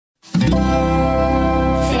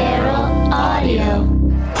Feral Audio.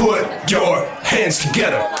 Put your hands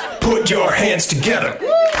together. Put your hands together.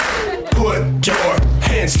 Put your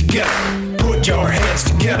hands together. Put your hands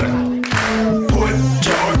together. Put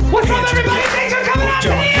your What's up, hands everybody? together. Thanks for coming out Put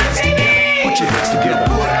your hands to the together. Put your hands together.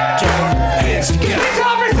 Put your hands together. Please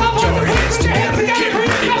offer someone Put your to hands put your hands together. together. Get Please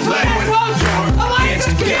ready to come play with close. your hands Alexis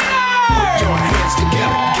together. Skinner! Put your hands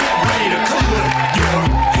together. Get ready to put your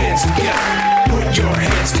hands together. Put your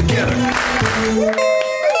hands together.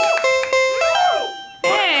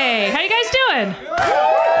 Hey, how you guys doing?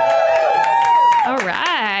 All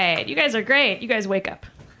right. You guys are great. You guys wake up.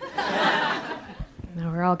 No,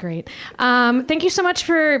 we're all great. Thank you so much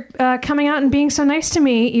for coming out and being so nice to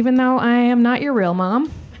me, even though I am not your real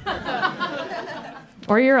mom.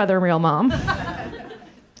 Or your other real mom.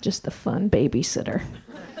 Just the fun babysitter.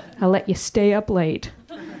 I'll let you stay up late.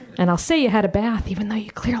 And I'll say you had a bath, even though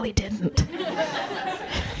you clearly didn't.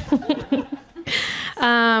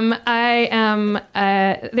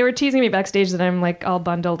 They were teasing me backstage that I'm like all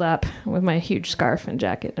bundled up with my huge scarf and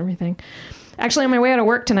jacket and everything. Actually, on my way out of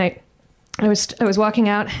work tonight, I was walking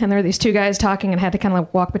out and there were these two guys talking and I had to kind of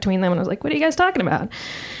like walk between them and I was like, what are you guys talking about?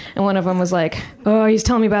 And one of them was like, oh, he's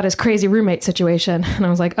telling me about his crazy roommate situation. And I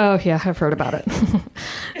was like, oh yeah, I've heard about it.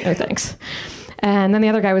 No thanks. And then the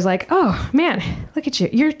other guy was like, oh man, look at you.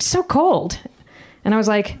 You're so cold. And I was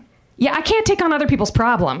like, yeah, I can't take on other people's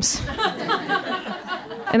problems.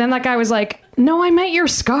 And then that guy was like, no, I meant your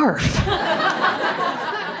scarf.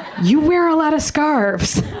 You wear a lot of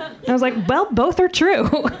scarves. And I was like, well, both are true.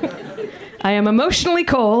 I am emotionally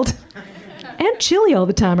cold and chilly all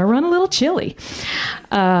the time. I run a little chilly.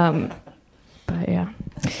 But yeah,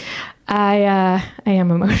 I am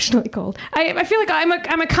emotionally cold. I feel like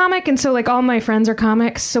I'm a comic, and so like all my friends are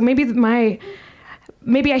comics. So maybe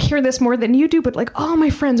I hear this more than you do, but like all my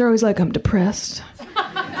friends are always like, I'm depressed.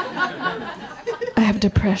 I have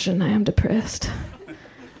depression. I am depressed.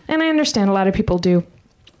 And I understand a lot of people do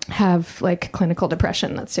have like clinical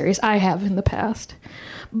depression that's serious. I have in the past.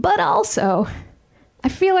 But also, I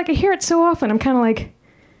feel like I hear it so often. I'm kind of like,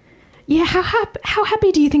 yeah, how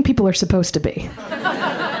happy do you think people are supposed to be?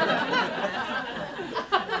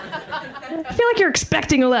 I feel like you're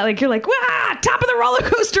expecting a lot. Like you're like, wow, top of the roller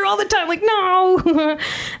coaster all the time. Like, no,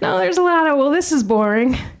 there's a lot of, well, this is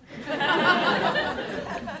boring. I'm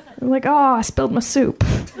like, oh, I spilled my soup.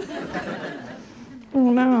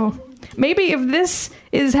 Oh no. Maybe if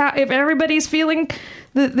everybody's feeling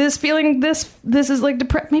this is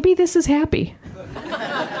like maybe this is happy.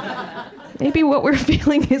 Maybe what we're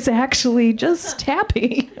feeling is actually just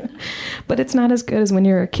happy. But it's not as good as when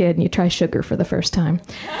you're a kid and you try sugar for the first time.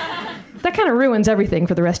 That kind of ruins everything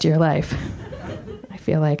for the rest of your life. I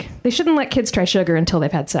feel like they shouldn't let kids try sugar until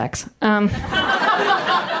they've had sex.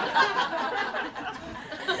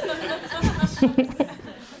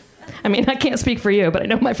 I mean, I can't speak for you, but I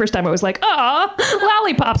know my first time I was like, oh,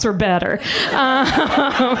 lollipops were better.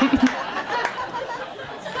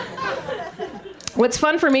 What's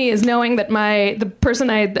fun for me is knowing that the person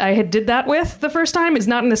I had did that with the first time is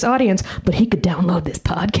not in this audience, but he could download this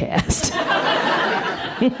podcast.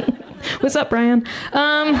 What's up, Brian?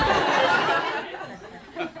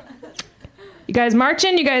 You guys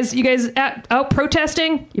marching? You guys out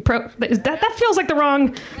protesting? That feels like the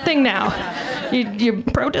wrong thing now. You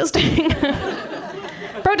protesting?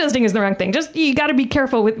 Protesting is the wrong thing. Just you got to be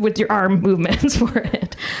careful with your arm movements for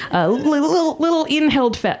it. Little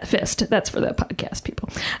inhaled fist. That's for the podcast people.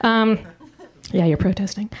 Yeah, you're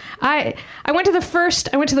protesting. I went to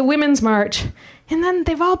the women's march, and then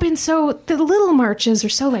they've all been the little marches are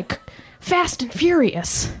so like fast and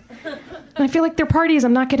furious. And I feel like they're parties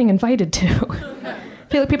I'm not getting invited to. I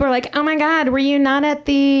feel like people are like, oh my God, were you not at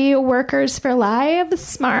the Workers for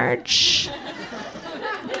Lives march?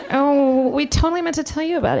 Oh, we totally meant to tell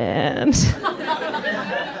you about it.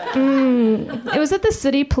 It was at the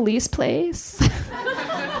city police place. Like,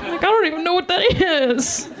 I don't even know what that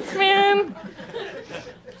is, man.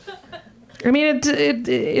 I mean,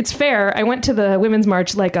 it's fair. I went to the women's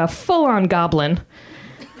march like a full-on goblin.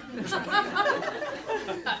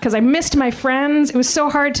 Because I missed my friends. It was so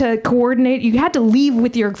hard to coordinate. You had to leave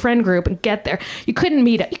with your friend group and get there. You couldn't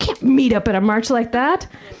meet up. You can't meet up at a march like that.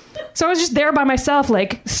 So I was just there by myself,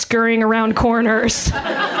 like, scurrying around corners.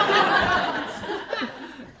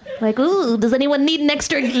 Like, ooh, does anyone need an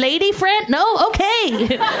extra lady friend? No?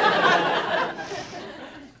 Okay.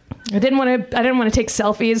 I didn't want to take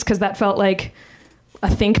selfies because that felt like a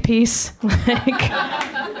think piece. Like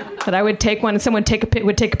that I would take one and someone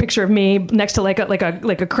would take a picture of me next to like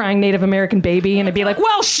a crying Native American baby and I'd be like,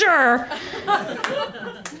 well, sure.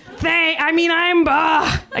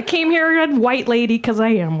 I came here a white lady because I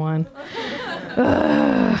am one.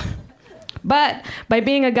 But by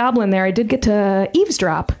being a goblin there, I did get to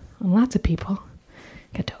eavesdrop on lots of people.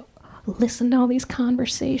 Got to listen to all these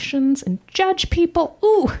conversations and judge people.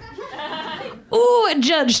 Ooh, I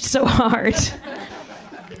judged so hard.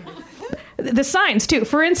 The signs, too.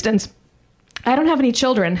 For instance, I don't have any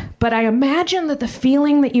children, but I imagine that the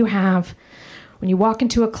feeling that you have when you walk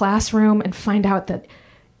into a classroom and find out that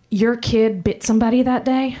your kid bit somebody that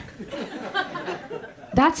day,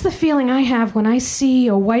 that's the feeling I have when I see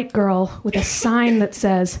a white girl with a sign that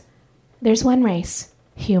says, "There's one race,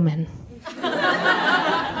 human."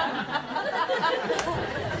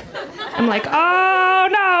 I'm like, oh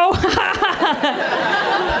no.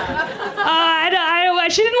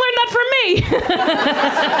 She didn't learn that from me.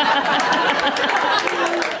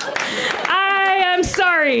 I am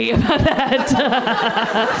sorry about that.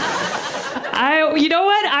 You know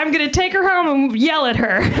what? I'm going to take her home and yell at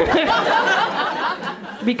her.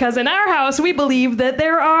 Because in our house, we believe that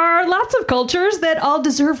there are lots of cultures that all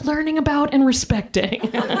deserve learning about and respecting.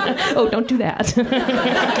 Oh, don't do that.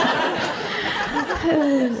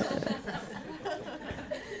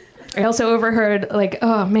 I also overheard,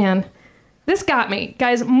 oh man, this got me.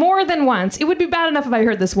 Guys, more than once. It would be bad enough if I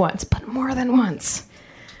heard this once, but more than once.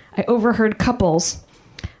 I overheard couples,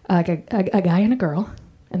 a guy and a girl,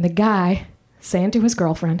 and the guy saying to his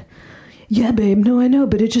girlfriend, "Yeah, babe, no, I know,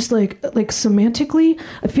 but it's just like semantically,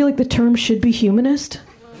 I feel like the term should be humanist."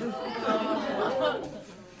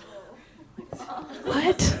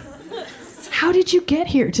 What? How did you get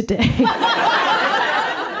here today?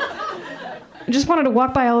 I just wanted to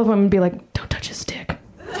walk by all of them and be like, "Don't touch his dick.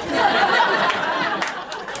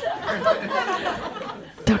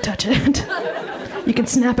 Don't touch it. You can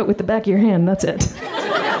snap it with the back of your hand, that's it.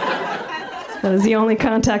 That is the only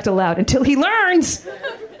contact allowed until he learns.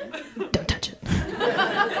 Don't touch it."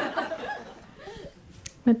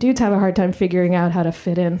 But dudes have a hard time figuring out how to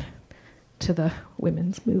fit in to the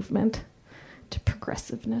women's movement, to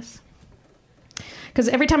progressiveness. Because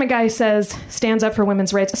every time a guy stands up for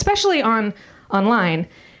women's rights, especially online,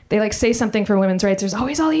 they say something for women's rights, there's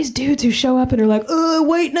always all these dudes who show up and are like,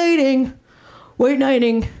 white knighting.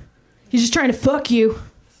 He's just trying to fuck you.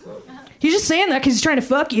 He's just saying that because he's trying to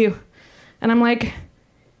fuck you. And I'm like,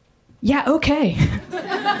 yeah, okay.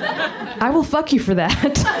 I will fuck you for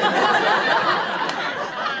that.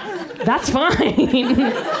 That's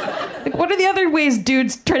fine. What are the other ways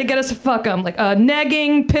dudes try to get us to fuck them?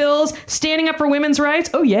 Negging, pills, standing up for women's rights?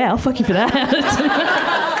 Oh yeah, I'll fuck you for that.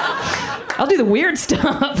 I'll do the weird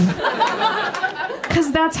stuff.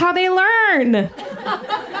 Because that's how they learn.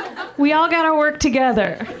 We all gotta work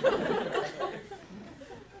together.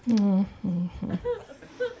 Mm-hmm.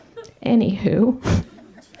 Anywho,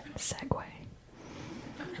 segue.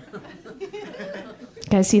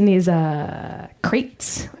 Guys seen these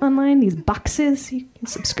crates online? These boxes,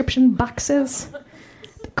 subscription boxes?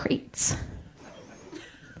 The crates.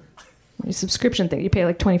 Your subscription thing, you pay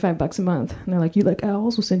 $25 a month. And they're like, "You like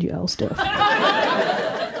owls? We'll send you owl stuff."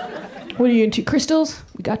 What are you into? Crystals?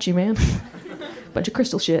 We got you, man. Bunch of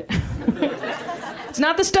crystal shit. It's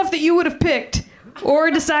not the stuff that you would have picked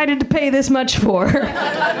or decided to pay this much for.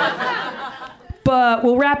 But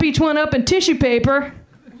we'll wrap each one up in tissue paper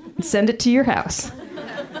and send it to your house.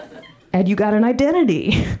 And you got an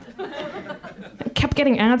identity. I kept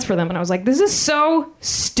getting ads for them, and I was like, this is so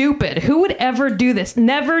stupid. Who would ever do this?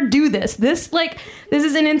 Never do this. This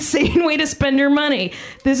is an insane way to spend your money.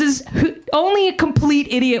 Only a complete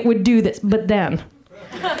idiot would do this. But then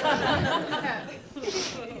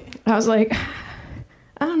I was like,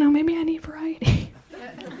 I don't know, maybe I need variety.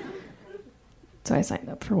 So I signed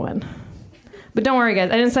up for one. But don't worry,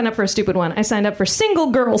 guys, I didn't sign up for a stupid one. I signed up for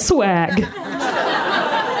single girl swag.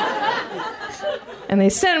 And they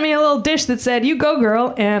sent me a little dish that said, "You go,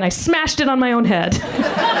 girl," and I smashed it on my own head.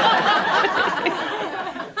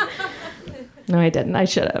 No, I didn't. I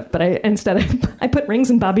should have. But instead I put rings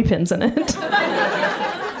and bobby pins in it.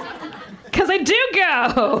 Because I do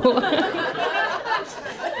go!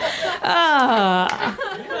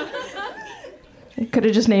 I could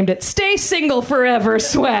have just named it "Stay Single Forever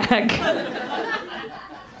Swag."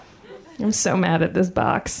 I'm so mad at this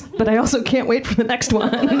box. But I also can't wait for the next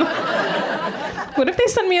one. What if they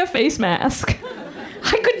send me a face mask?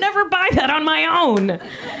 I could never buy that on my own.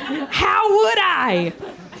 How would I?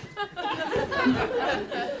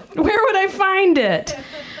 Where would I find it?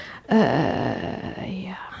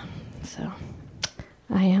 Yeah. So,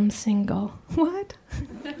 I am single. What?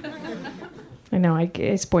 I know, I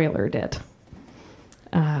spoilered it.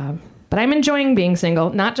 But I'm enjoying being single,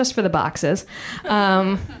 not just for the boxes.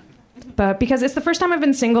 But but because it's the first time I've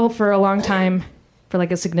been single for a long time, for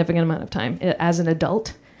like a significant amount of time as an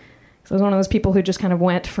adult. So I was one of those people who just kind of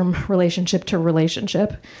went from relationship to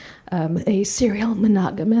relationship. A serial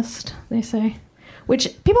monogamist, they say.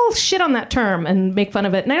 Which people shit on that term and make fun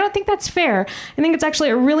of it. And I don't think that's fair. I think it's actually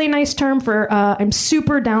a really nice term for I'm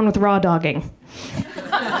super down with raw dogging.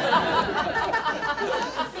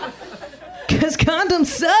 Because condoms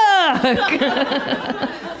suck.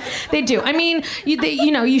 They do. I mean,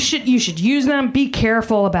 you should use them. Be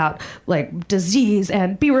careful about like disease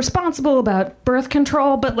and be responsible about birth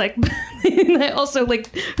control. But like, also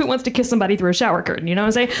like, who wants to kiss somebody through a shower curtain? You know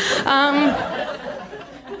what I'm saying?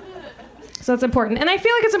 So it's important. And I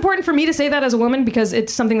feel like it's important for me to say that as a woman because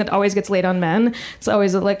it's something that always gets laid on men. It's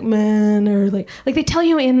always like men or like they tell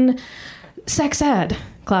you in sex ed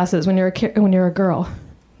classes when you're a girl.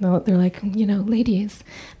 They're like, ladies.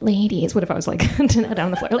 What if I was like down on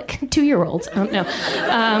the floor, like 2-year-olds? No.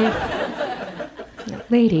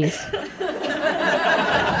 Ladies.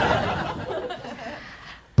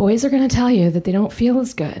 Boys are going to tell you that they don't feel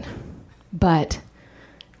as good. But,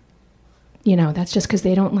 that's just because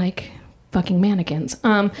they don't like fucking mannequins.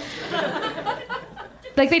 Like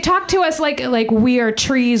they talk to us like we are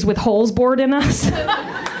trees with holes bored in us.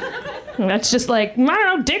 That's just like, I don't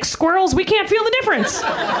know, dicks, squirrels, we can't feel the difference.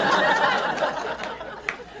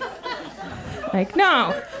 Like,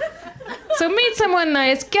 no. So meet someone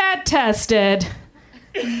nice, get tested,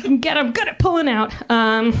 get them good at pulling out.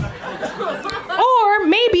 Or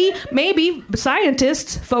maybe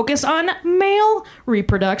scientists focus on male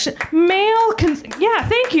reproduction.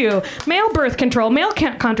 Thank you. Male birth control, male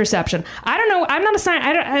contraception. I don't know. I'm not a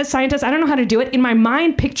scientist. I don't know how to do it. In my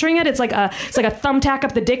mind, picturing it, it's like a thumbtack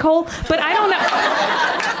up the dick hole. But I don't know.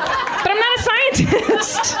 But I'm not a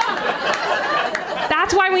scientist.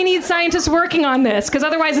 That's why we need scientists working on this, because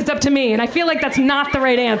otherwise it's up to me. And I feel like that's not the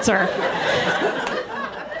right answer.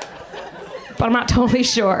 But I'm not totally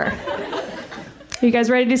sure. Are you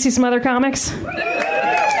guys ready to see some other comics?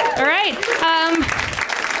 All right.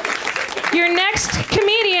 Your next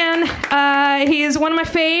comedian, he is one of my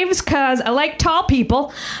faves because I like tall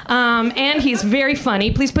people, and he's very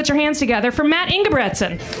funny. Please put your hands together for Matt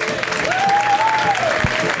Ingebretson.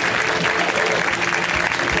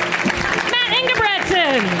 Matt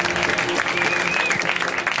Ingebretson!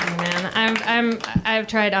 Oh, man, I've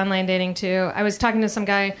tried online dating too. I was talking to some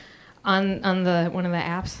guy on one of the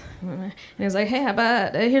apps, and he was like, hey, how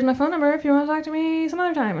about here's my phone number if you want to talk to me some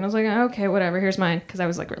other time. And I was like, okay, whatever, here's mine, because I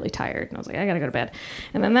was like really tired, and I was like, I gotta go to bed.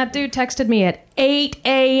 And then that dude texted me at 8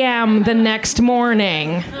 a.m. the next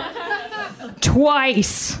morning,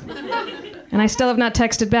 twice, and I still have not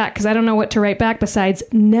texted back because I don't know what to write back besides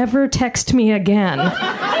never text me again.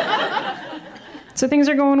 So things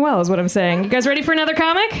are going well is what I'm saying. You guys ready for another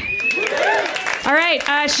comic? All right,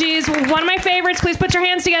 she's one of my favorites. Please put your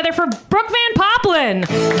hands together for Brooke Van Poppelen.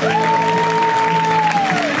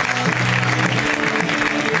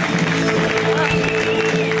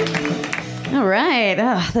 All right.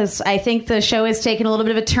 I think the show has taken a little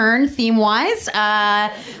bit of a turn theme-wise.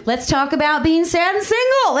 Let's talk about being sad and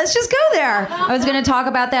single. Let's just go there. I was going to talk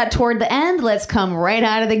about that toward the end. Let's come right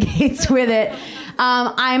out of the gates with it.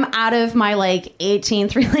 I'm out of my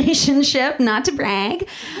 18th relationship, not to brag.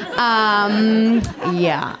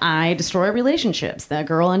 I destroy relationships. That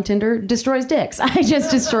girl on Tinder destroys dicks. I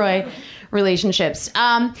just destroy relationships.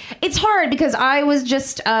 It's hard because I was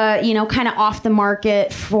just, kind of off the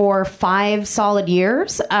market for 5 solid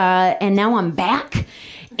years, and now I'm back.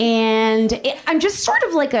 And I'm just sort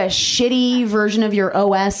of like a shitty version of your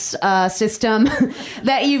OS system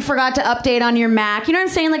that you forgot to update on your Mac. You know what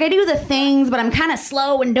I'm saying? Like, I do the things, but I'm kind of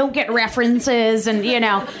slow and don't get references. And,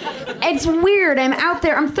 it's weird. I'm out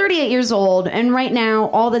there. I'm 38 years old. And right now,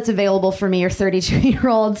 all that's available for me are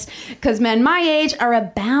 32-year-olds. Because men my age are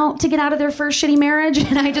about to get out of their first shitty marriage.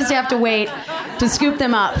 And I just have to wait to scoop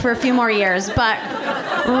them up for a few more years. But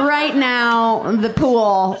right now, the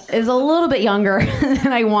pool is a little bit younger than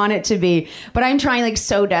I want it to be, but I'm trying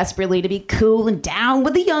so desperately to be cool and down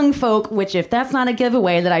with the young folk, which if that's not a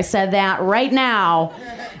giveaway that I said that right now,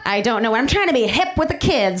 I don't know. I'm trying to be hip with the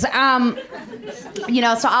kids. So I'll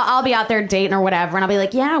be out there dating or whatever, and I'll be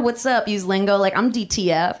like, yeah, what's up? Use lingo like I'm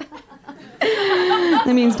DTF.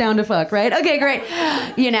 That means down to fuck, right? Okay, great.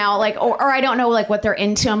 Or I don't know what they're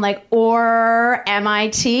into. I'm like, or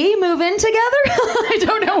MIT, move in together? I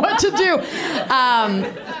don't know what to do.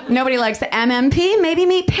 Nobody likes the MMP. Maybe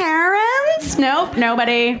meet parents? Nope,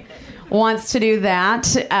 nobody wants to do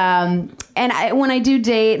that. And when I do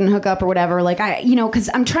date and hook up or whatever, like because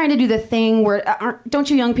I'm trying to do the thing where, don't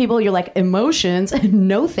you young people, you're like, emotions,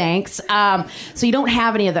 no thanks. So you don't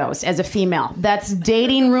have any of those as a female. That's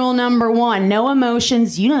dating rule number 1. No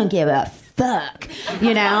emotions. You don't give a fuck, All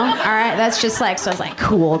right, that's just like, so I was like,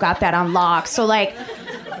 cool, got that unlocked. So like,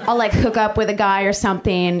 I'll like hook up with a guy or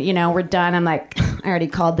something, we're done. I'm like, I already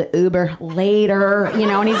called the Uber later,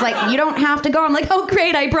 and he's like, you don't have to go. I'm like, oh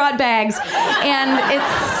great, I brought bags. And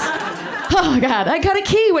it's, oh God, I got a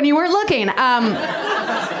key when you weren't looking.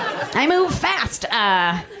 I move fast.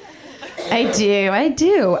 I do.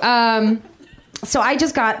 So I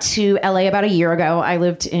just got to LA about a year ago. I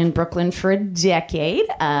lived in Brooklyn for a decade.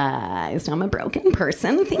 So I'm a broken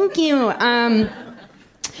person. Thank you.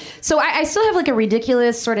 So I still have like a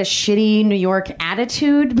ridiculous sort of shitty New York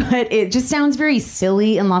attitude, but it just sounds very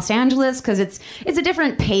silly in Los Angeles because it's a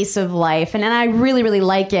different pace of life, and I really, really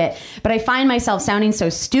like it. But I find myself sounding so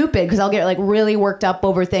stupid because I'll get like really worked up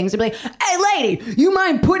over things. I'll be like, hey lady, you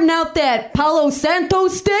mind putting out that Palo Santo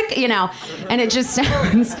stick? And it just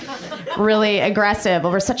sounds really aggressive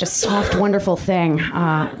over such a soft, wonderful thing.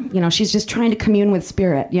 She's just trying to commune with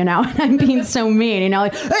spirit, and I'm being so mean,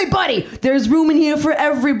 like, hey buddy, there's room in here for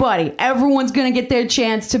everybody. Everyone's gonna get their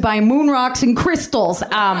chance to buy moon rocks and crystals. You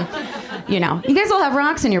guys all have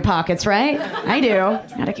rocks in your pockets, right? I do.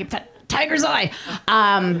 Gotta keep that tiger's eye.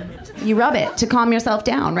 You rub it to calm yourself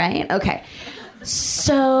down, right? Okay.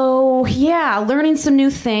 So, yeah, learning some new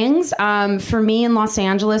things. For me in Los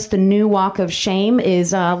Angeles, the new walk of shame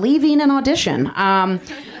is leaving an audition.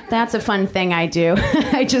 That's a fun thing I do.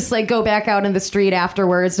 I just like go back out in the street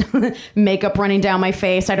afterwards, makeup running down my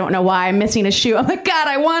face. I don't know why. I'm missing a shoe. I'm like, God,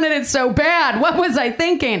 I wanted it so bad. What was I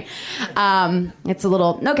thinking? It's a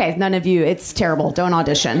little, okay, none of you, it's terrible. Don't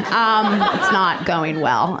audition. It's not going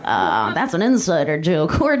well. That's an insider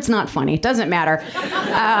joke, or it's not funny. It doesn't matter.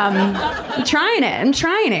 I'm trying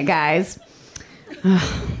it, guys.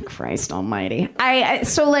 Oh, Christ almighty.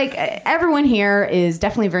 So like everyone here is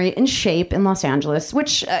definitely very in shape in Los Angeles,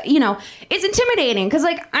 which, is intimidating because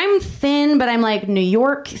like I'm thin, but I'm like New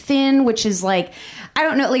York thin, which is like, I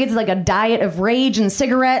don't know, like it's like a diet of rage and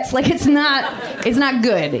cigarettes. Like it's not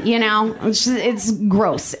good, it's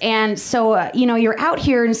gross. And so, you're out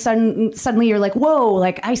here and suddenly you're like, whoa,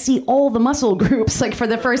 like I see all the muscle groups like for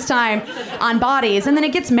the first time on bodies. And then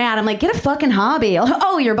it gets mad. I'm like, get a fucking hobby.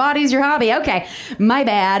 Oh, your body's your hobby. Okay. My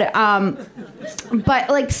bad. But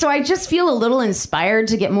like, so I just feel a little inspired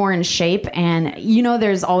to get more in shape. And,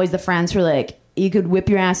 there's always the friends who are like, you could whip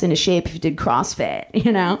your ass into shape if you did CrossFit,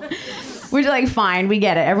 We're like, fine, we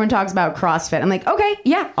get it. Everyone talks about CrossFit. I'm like, okay,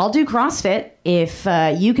 yeah, I'll do CrossFit if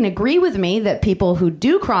you can agree with me that people who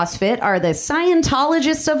do CrossFit are the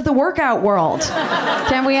Scientologists of the workout world.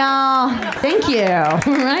 Can we all? Thank you.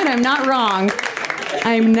 Right? I'm not wrong.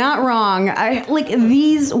 I like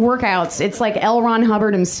these workouts. It's like L. Ron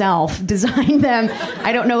Hubbard himself designed them.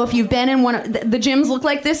 I don't know if you've been in one of the gyms look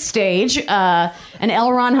like this stage. And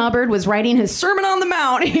L. Ron Hubbard was writing his Sermon on the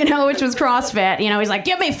Mount, which was CrossFit. He's like,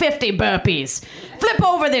 give me 50 burpees. Flip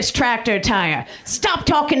over this tractor tire. Stop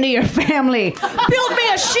talking to your family. Build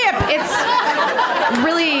me a ship. It's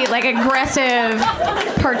really like aggressive,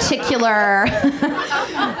 particular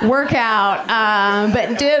workout.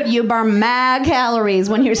 But dude, you burn mad calories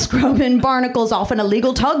when you're scrubbing barnacles off an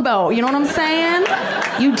illegal tugboat. You know what I'm saying?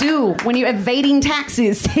 You do. When you're evading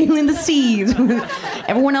taxes, sailing the seas.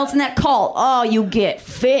 Everyone else in that cult, oh, you get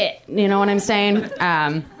fit. You know what I'm saying?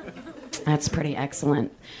 That's pretty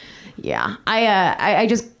excellent. Yeah, I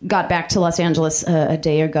just got back to Los Angeles a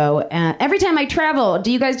day ago. And every time I travel,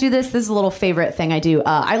 do you guys do this? This is a little favorite thing I do.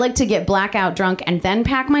 I like to get blackout drunk and then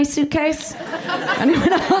pack my suitcase.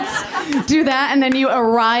 Anyone else do that? And then you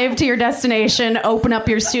arrive to your destination, open up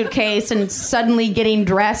your suitcase, and suddenly getting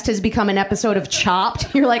dressed has become an episode of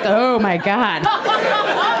Chopped. You're like, oh my God.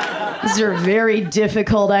 These are very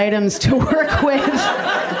difficult items to work with.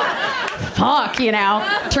 Fuck,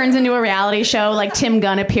 turns into a reality show. Like Tim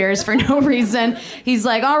Gunn appears for no reason. He's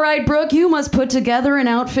like, all right, Brooke, you must put together an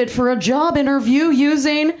outfit for a job interview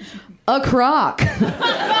using a croc,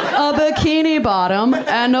 a bikini bottom,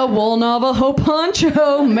 and a wool Navajo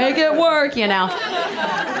poncho. Make it work,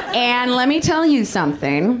 And let me tell you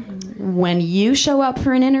something. When you show up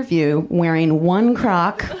for an interview wearing one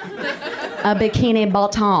croc, a bikini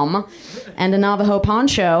bottom, and a Navajo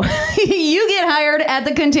poncho, you get hired at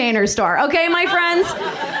the Container Store. Okay, my friends?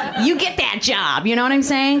 You get that job. You know what I'm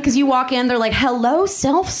saying? Because you walk in, they're like, hello,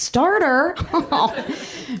 self-starter. Oh,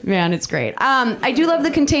 man, it's great. I do love the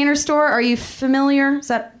Container Store. Are you familiar? Is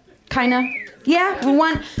that kind of... Yeah,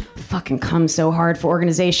 one fucking come so hard for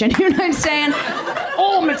organization. You know what I'm saying?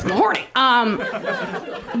 Oh, makes me horny.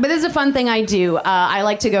 But this is a fun thing I do. I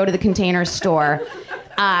like to go to the Container Store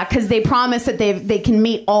because they promise that they can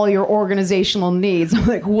meet all your organizational needs. I'm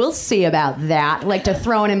like, we'll see about that. I like to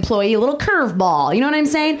throw an employee a little curveball. You know what I'm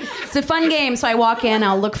saying? It's a fun game. So I walk in,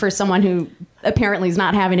 I'll look for someone who apparently is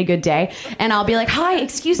not having a good day, and I'll be like, hi,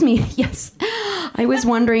 excuse me. Yes, I was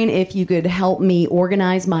wondering if you could help me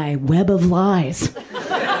organize my web of lies.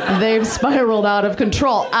 They've spiraled out of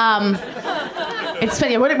control. It's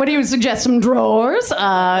funny. What do you suggest? Some drawers?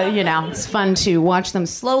 It's fun to watch them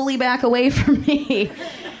slowly back away from me.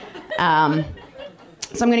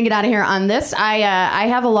 So I'm going to get out of here on this. I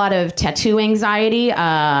have a lot of tattoo anxiety.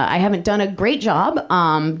 I haven't done a great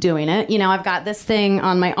job doing it. I've got this thing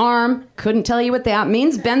on my arm. Couldn't tell you what that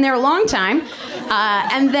means. Been there a long time.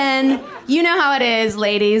 And then you know how it is,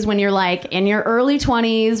 ladies, when you're like in your early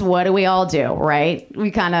 20s, what do we all do, right? We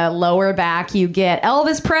kind of lower back. You get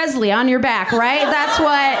Elvis Presley on your back, right? That's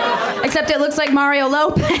what, except it looks like Mario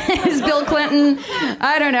Lopez, Bill Clinton,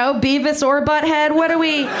 I don't know, Beavis or Butthead. What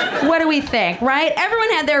do we think, right?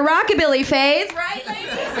 Everyone had their rockabilly phase, right,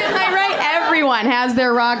 ladies? Am I right? Everyone has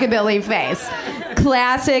their rockabilly phase.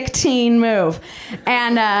 Classic teen move.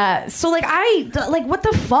 And so what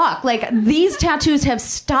the fuck? Like, these tattoos have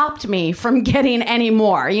stopped me from getting any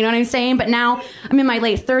more. You know what I'm saying? But now I'm in my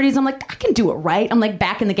late 30s. I'm like, I can do it right. I'm like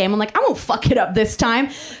back in the game. I'm like, I won't fuck it up this time.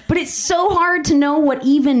 But it's so hard to know what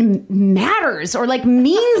even matters or like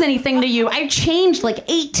means anything to you. I've changed like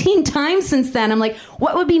 18 times since then. I'm like,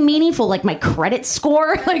 what would be meaningful? Like my credit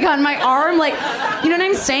score, like on my arm? Like, you know what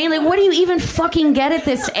I'm saying? Like, what do you even fucking get at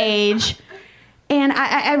this age? And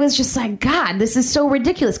I was just like, God, this is so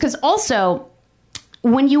ridiculous. Because also,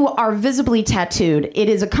 when you are visibly tattooed, it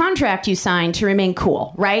is a contract you sign to remain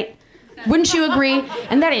cool, right? Wouldn't you agree?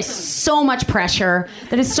 And that is so much pressure.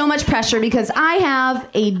 That is so much pressure because I have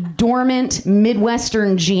a dormant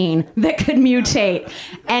Midwestern gene that could mutate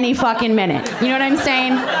any fucking minute. You know what I'm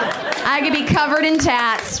saying? I could be covered in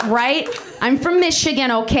tats, right? I'm from Michigan,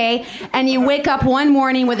 okay? And you wake up one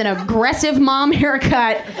morning with an aggressive mom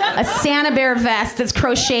haircut, a Santa Bear vest that's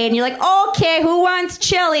crocheted, and you're like, okay, who wants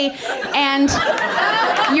chili? And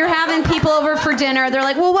you're having people over for dinner. They're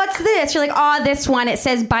like, well, what's this? You're like, oh, this one. It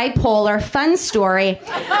says bipolar, fun story.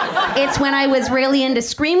 It's when I was really into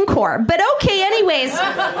Screamcore. But okay, anyways,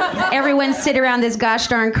 everyone sit around this gosh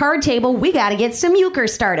darn card table. We got to get some euchre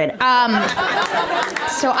started.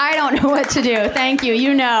 So I don't know what to do. Thank you.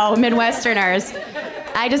 You know, Midwesterners.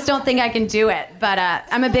 I just don't think I can do it. But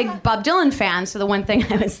I'm a big Bob Dylan fan, so the one thing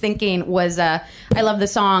I was thinking was I love the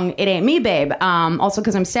song It Ain't Me, Babe, also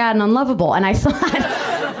because I'm sad and unlovable. And I thought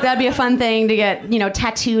that'd be a fun thing to get,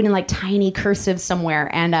 tattooed in like tiny cursive somewhere.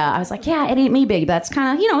 And I was like, yeah, it ain't me, babe. That's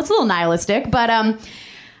kind of, it's a little nihilistic. But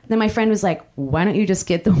then my friend was like, why don't you just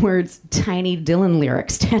get the words Tiny Dylan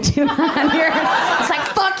lyrics tattooed on here? It's like,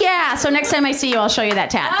 fuck yeah. So next time I see you, I'll show you that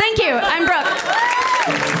tat. Thank you. I'm Brooke.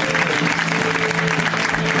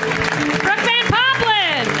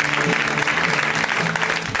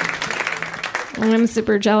 I'm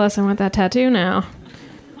super jealous. I want that tattoo now.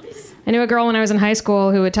 I knew a girl when I was in high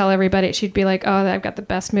school who would tell everybody, she'd be like, oh, I've got the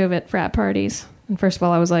best move at frat parties. And first of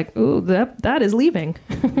all, I was like, ooh, that is leaving.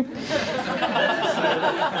 And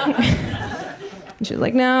she was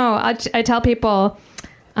like, no, I tell people,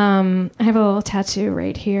 I have a little tattoo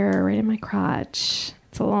right here, right in my crotch.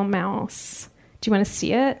 It's a little mouse. Do you want to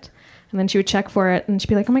see it? And then she would check for it, and she'd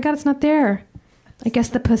be like, oh my God, it's not there. I guess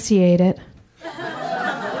the pussy ate it.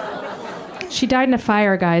 She died in a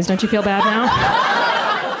fire, guys. Don't you feel bad now?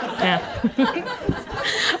 Yeah.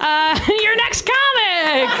 Your next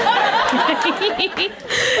comic!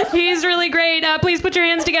 He's really great. Please put your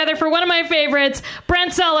hands together for one of my favorites,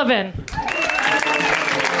 Brent Sullivan.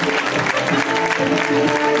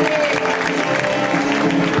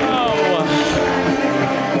 Oh.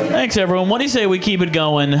 Thanks, everyone. What do you say we keep it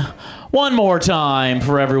going one more time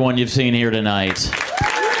for everyone you've seen here tonight?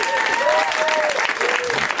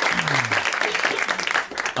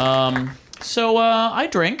 So I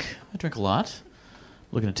drink a lot.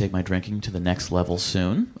 Looking to take my drinking to the next level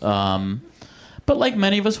soon. But like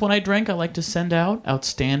many of us, when I drink, I like to send out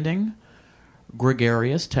outstanding,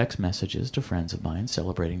 gregarious text messages to friends of mine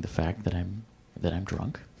celebrating the fact that I'm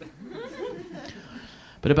drunk.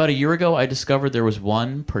 But about a year ago, I discovered there was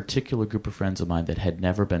one particular group of friends of mine that had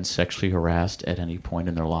never been sexually harassed at any point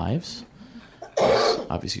in their lives.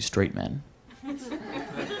 Obviously straight men.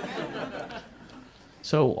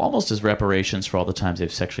 So, almost as reparations for all the times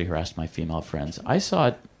they've sexually harassed my female friends, I saw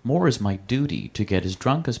it more as my duty to get as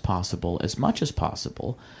drunk as possible, as much as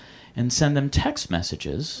possible, and send them text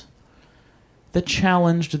messages that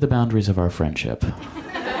challenged the boundaries of our friendship.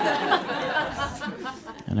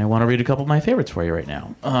 And I want to read a couple of my favorites for you right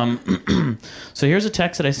now. So here's a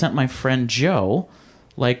text that I sent my friend Joe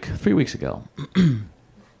like 3 weeks ago.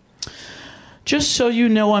 Just so you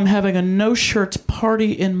know, I'm having a no-shirts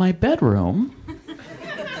party in my bedroom.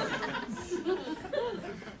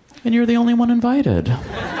 And you're the only one invited.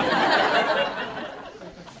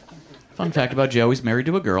 Fun fact about Joe, he's married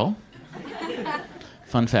to a girl.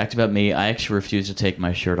 Fun fact about me, I actually refuse to take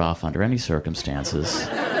my shirt off under any circumstances,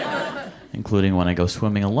 including when I go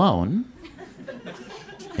swimming alone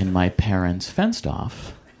in my parents'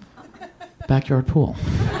 fenced-off backyard pool.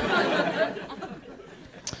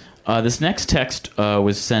 This next text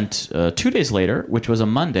was sent 2 days later, which was a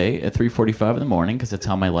Monday at 3:45 in the morning, because that's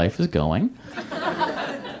how my life is going.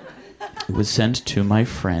 It was sent to my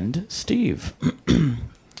friend Steve.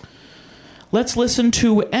 Let's listen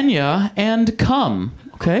to Enya and Come,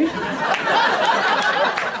 okay?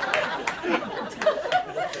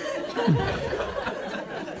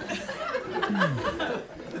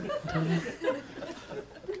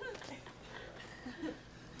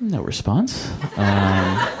 No response.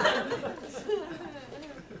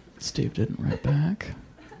 Steve didn't write back.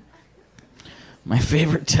 My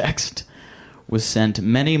favorite text was sent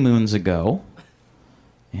many moons ago,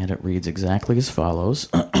 and it reads exactly as follows.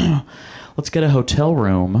 Let's get a hotel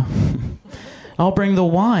room. I'll bring the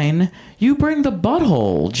wine. You bring the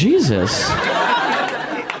butthole. Jesus.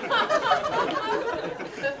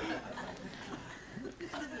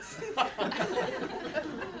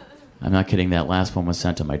 I'm not kidding. That last one was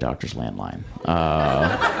sent to my doctor's landline.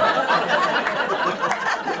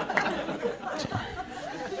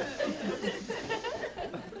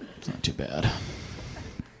 It's not too bad.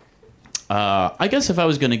 I guess if I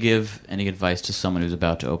was going to give any advice to someone who's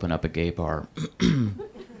about to open up a gay bar,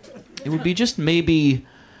 it would be just maybe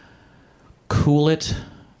cool it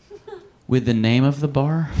with the name of the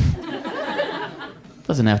bar.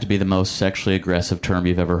 Doesn't have to be the most sexually aggressive term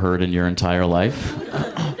you've ever heard in your entire life.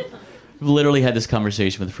 I've literally had this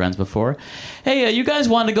conversation with friends before. Hey, you guys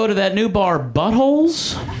want to go to that new bar,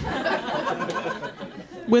 Buttholes?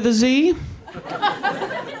 With a Z?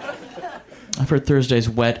 I've heard Thursday's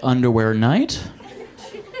wet underwear night.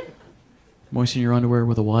 Moisten your underwear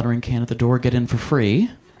with a watering can at the door. Get in for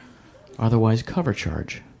free. Otherwise, cover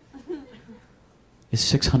charge is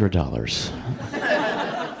 $600.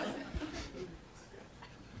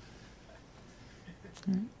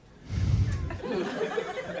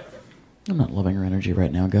 I'm not loving her energy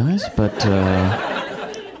right now, guys, but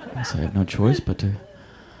I guess I have no choice but to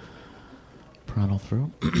prattle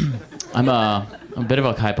through. I'm a bit of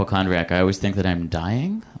a hypochondriac. I always think that I'm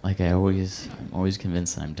dying. I'm always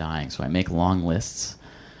convinced that I'm dying. So I make long lists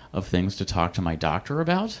of things to talk to my doctor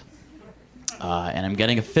about. And I'm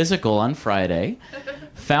getting a physical on Friday.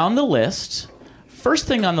 Found the list. First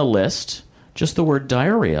thing on the list, just the word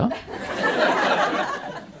diarrhea.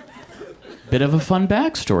 Bit of a fun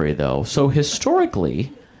backstory, though. So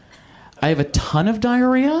historically, I have a ton of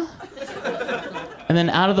diarrhea. And then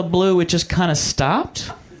out of the blue, it just kind of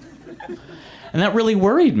stopped. And that really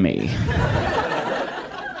worried me.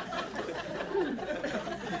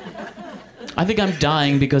 I think I'm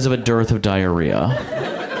dying because of a dearth of diarrhea.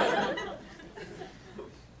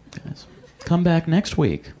 Guys, come back next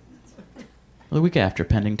week, or the week after,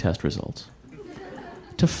 pending test results,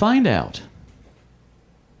 to find out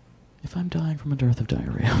if I'm dying from a dearth of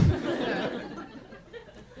diarrhea.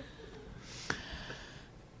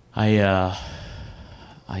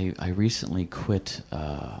 I recently quit,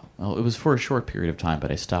 well, it was for a short period of time,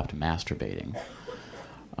 but I stopped masturbating.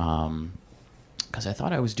 Because I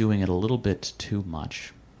thought I was doing it a little bit too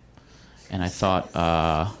much. And I thought,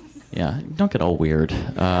 yeah, don't get all weird.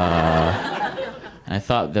 And I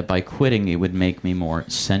thought that by quitting it would make me more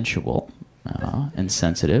sensual and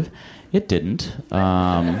sensitive. It didn't.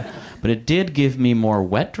 But it did give me more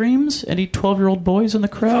wet dreams. Any 12-year-old boys in the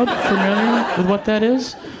crowd familiar with what that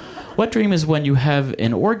is? Wet dream is when you have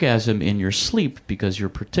an orgasm in your sleep because you're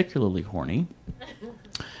particularly horny.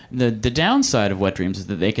 The downside of wet dreams is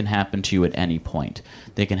that they can happen to you at any point.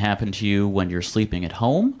 They can happen to you when you're sleeping at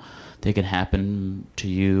home. They can happen to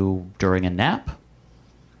you during a nap.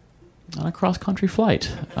 On a cross-country flight.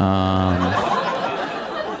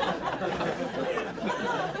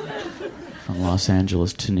 From Los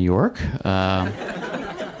Angeles to New York.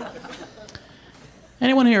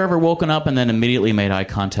 Anyone here ever woken up and then immediately made eye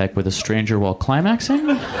contact with a stranger while climaxing?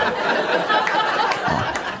 Oh.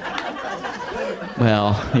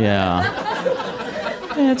 Well, yeah.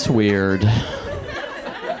 It's weird.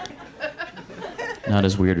 Not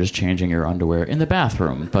as weird as changing your underwear in the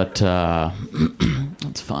bathroom, but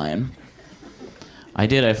it's fine.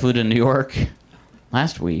 I flew to New York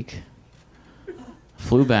last week.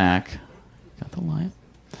 flew back. Got the line.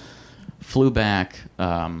 Flew back.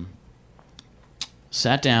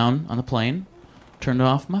 Sat down on the plane. Turned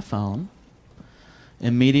off my phone.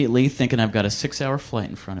 Immediately thinking I've got a 6-hour flight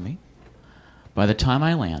in front of me. By the time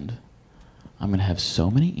I land, I'm going to have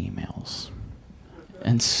so many emails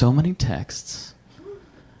and so many texts.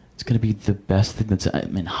 It's going to be the best thing that's... I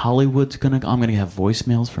mean, Hollywood's going to... I'm going to have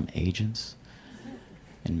voicemails from agents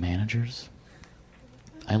and managers.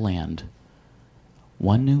 I land.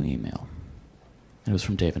 One new email. It was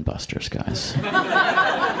from Dave & Buster's, guys. I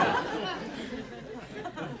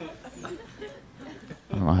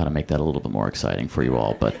don't know how to make that a little bit more exciting for you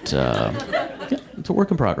all, but yeah, it's a work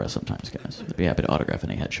in progress sometimes, guys. I'd be happy to autograph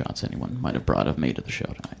any headshots anyone might have brought of me to the show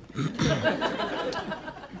tonight.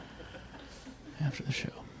 After the show.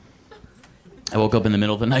 I woke up in the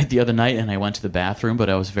middle of the night the other night and I went to the bathroom, but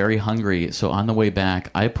I was very hungry, so on the way back,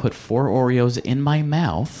 I put 4 Oreos in my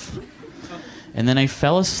mouth, and then I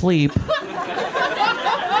fell asleep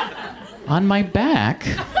on my back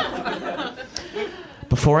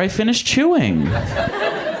before I finished chewing.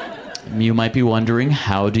 You might be wondering,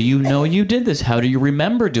 how do you know you did this? How do you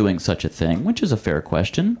remember doing such a thing? Which is a fair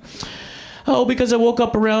question. Oh, because I woke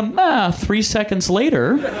up around 3 seconds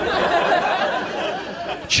later,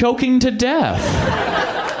 choking to death.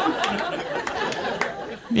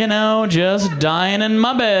 You know, just dying in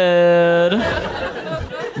my bed.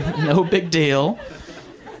 No big deal.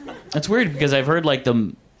 It's weird because I've heard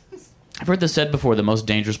this said before, the most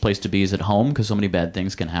dangerous place to be is at home because so many bad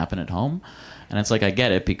things can happen at home. And it's like, I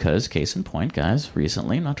get it because, case in point, guys,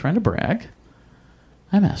 recently, I'm not trying to brag,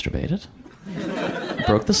 I masturbated.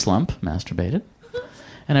 Broke the slump, masturbated.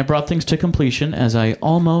 And I brought things to completion, as I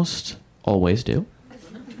almost always do.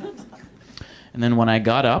 And then when I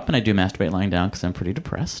got up, and I do masturbate lying down because I'm pretty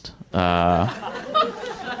depressed.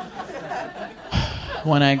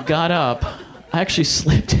 When I got up, I actually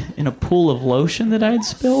slipped in a pool of lotion that I had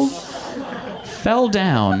spilled, fell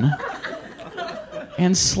down,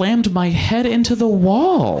 and slammed my head into the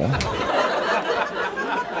wall.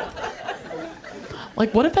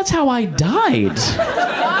 Like, what if that's how I died?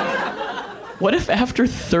 What if after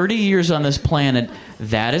 30 years on this planet,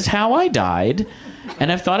 that is how I died?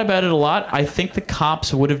 And I've thought about it a lot. I think the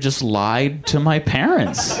cops would have just lied to my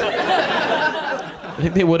parents. I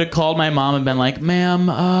think they would have called my mom and been like, ma'am,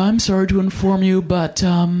 I'm sorry to inform you, but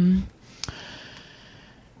your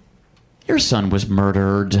son was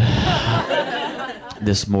murdered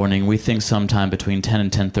this morning. We think sometime between 10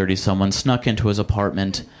 and 10:30 someone snuck into his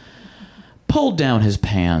apartment, pulled down his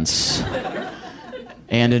pants,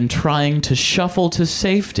 and in trying to shuffle to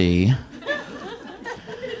safety,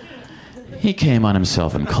 he came on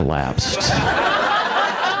himself and collapsed.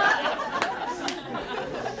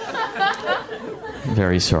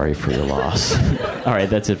 Very sorry for your loss. All right,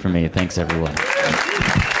 that's it for me. Thanks, everyone.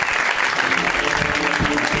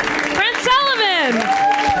 Brent Sullivan!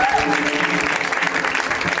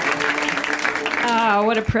 Oh,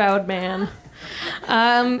 what a proud man.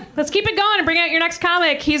 Let's keep it going and bring out your next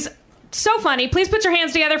comic. He's so funny. Please put your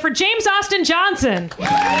hands together for James Austin Johnson.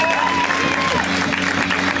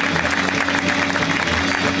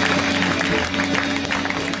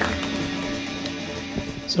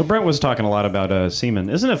 So Brent was talking a lot about semen.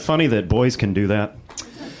 Isn't it funny that boys can do that?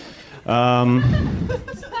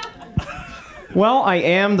 Well, I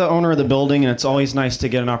am the owner of the building, and it's always nice to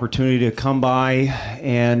get an opportunity to come by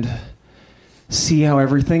and see how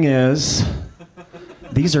everything is.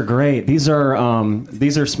 These are great. These are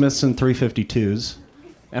Smithson 352s,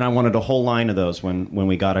 and I wanted a whole line of those when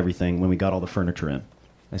we got all the furniture in.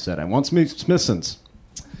 I said, I want Smithsons.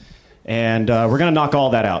 And we're going to knock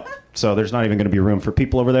all that out. So there's not even going to be room for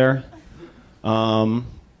people over there. Going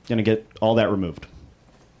to get all that removed.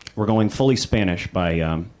 We're going fully Spanish by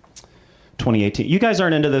 2018. You guys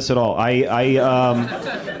aren't into this at all.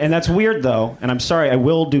 And that's weird, though. And I'm sorry, I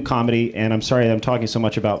will do comedy. And I'm sorry that I'm talking so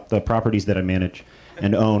much about the properties that I manage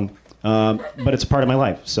and own. But it's a part of my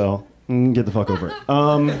life. So get the fuck over it.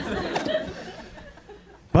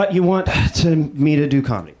 But you want me to do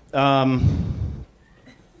comedy.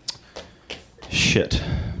 Shit.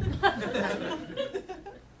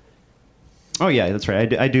 Oh yeah, that's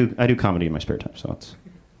right. I do comedy in my spare time, so it's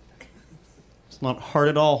not hard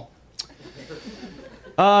at all.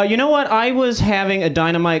 You know what? I was having a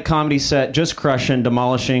dynamite comedy set, just crushing,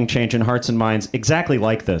 demolishing, changing hearts and minds, exactly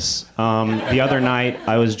like this. The other night,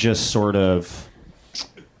 I was just sort of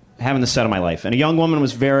having the set of my life, and a young woman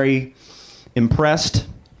was very impressed.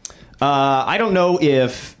 I don't know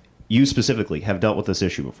if you specifically have dealt with this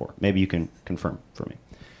issue before. Maybe you can confirm for me.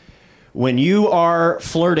 When you are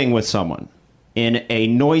flirting with someone in a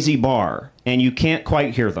noisy bar and you can't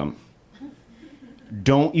quite hear them,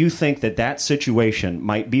 don't you think that that situation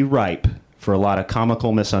might be ripe for a lot of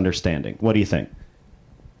comical misunderstanding? What do you think?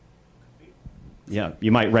 Yeah,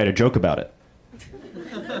 you might write a joke about it.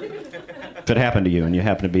 If it happened to you and you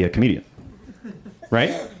happen to be a comedian.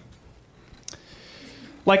 Right?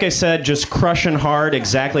 Like I said, just crushing hard,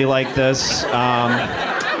 exactly like this.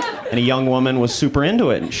 And a young woman was super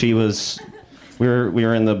into it. And she was... We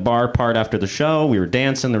were in the bar part after the show. We were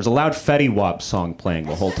dancing. There was a loud Fetty Wap song playing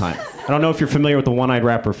the whole time. I don't know if you're familiar with the One-Eyed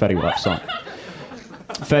Rapper Fetty Wap song.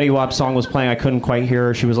 Fetty Wap song was playing. I couldn't quite hear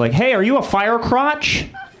her. She was like, "Hey, are you a fire crotch?"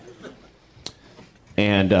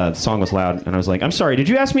 And the song was loud. And I was like, "I'm sorry, did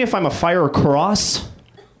you ask me if I'm a fire cross?"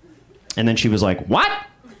 And then she was like, "What?"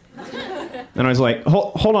 And I was like,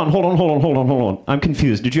 hold on. I'm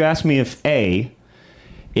confused. Did you ask me if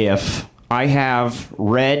I have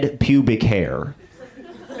red pubic hair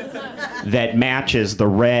that matches the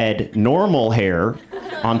red normal hair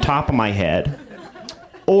on top of my head,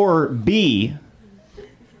 or B,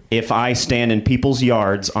 if I stand in people's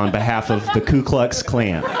yards on behalf of the Ku Klux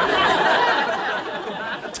Klan?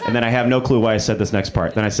 And then I have no clue why I said this next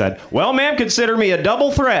part. Then I said, "Well, ma'am, consider me a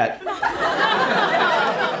double threat."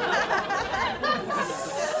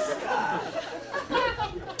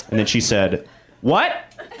 And then she said, "What?"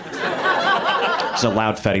 It's a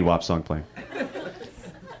loud Fetty Wap song playing.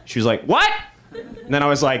 She was like, "What?" And then I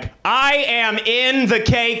was like, "I am in the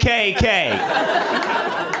KKK."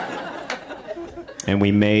 And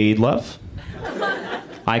we made love.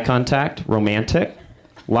 Eye contact, romantic.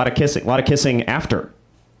 A lot of kissing after.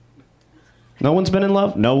 No one's been in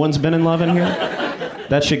love? No one's been in love in here?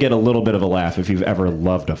 That should get a little bit of a laugh if you've ever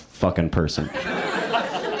loved a fucking person.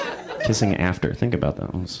 Kissing after. Think about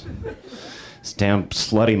that. These damn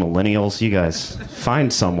slutty millennials. You guys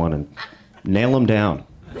find someone and nail them down.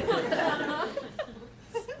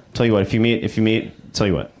 Tell you what,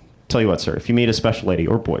 tell you what, sir, if you meet a special lady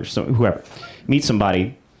or boy or whoever, meet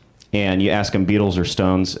somebody and you ask them Beatles or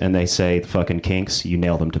Stones and they say the fucking Kinks, you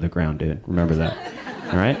nail them to the ground, dude. Remember that.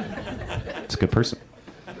 All right? It's a good person.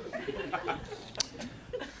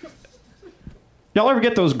 Y'all ever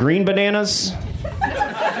get those green bananas? You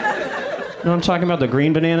know what I'm talking about? The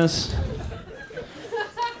green bananas?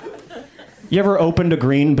 You ever opened a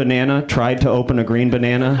green banana? Tried to open a green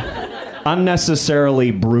banana?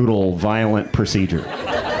 Unnecessarily brutal, violent procedure.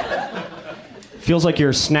 Feels like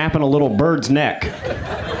you're snapping a little bird's neck.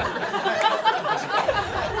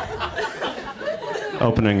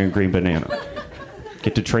 Opening a green banana.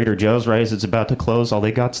 Get to Trader Joe's right as it's about to close. All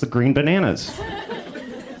they got's the green bananas.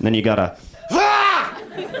 And then you gotta...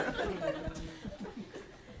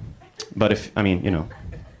 But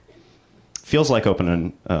feels like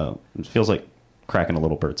feels like cracking a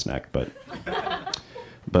little bird's neck, but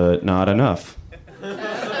not enough.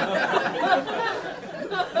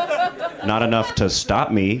 Not enough to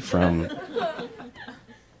stop me from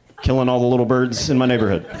killing all the little birds in my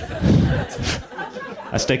neighborhood.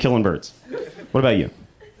 I stay killing birds. What about you?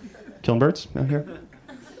 Killing birds out here?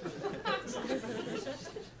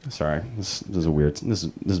 Sorry, this is a weird. This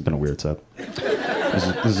has been a weird set.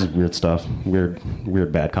 This is weird stuff.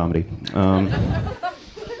 Weird bad comedy. I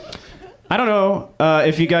don't know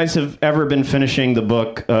if you guys have ever been finishing the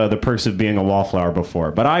book The Perks of Being a Wallflower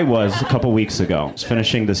before, but I was a couple weeks ago. I was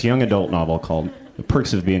finishing this young adult novel called The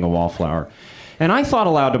Perks of Being a Wallflower. And I thought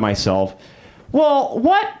aloud to myself, well,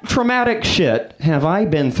 what traumatic shit have I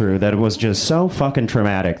been through that was just so fucking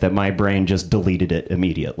traumatic that my brain just deleted it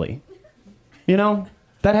immediately? You know,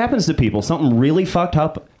 that happens to people. Something really fucked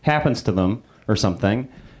up happens to them or something,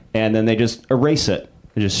 and then they just erase it.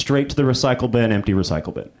 They just straight to the recycle bin, empty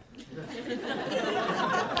recycle bin.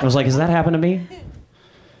 I was like, has that happened to me?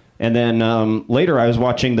 And then later I was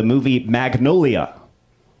watching the movie Magnolia,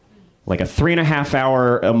 like a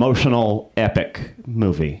 3.5-hour emotional epic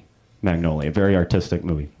movie. Magnolia, a very artistic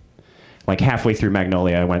movie. Like halfway through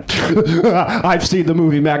Magnolia, I went, I've seen the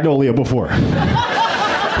movie Magnolia before.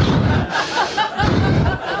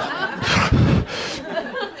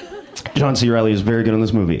 John C. Reilly is very good in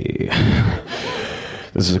this movie.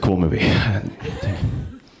 This is a cool movie.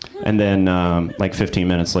 And then, like 15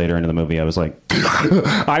 minutes later into the movie, I was like,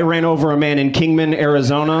 I ran over a man in Kingman,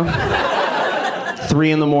 Arizona,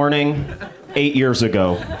 3 a.m, 8 years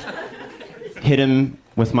ago. Hit him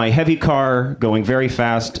with my heavy car going very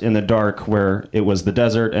fast in the dark where it was the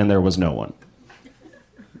desert and there was no one.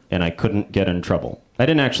 And I couldn't get in trouble. I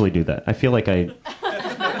didn't actually do that. I feel like I...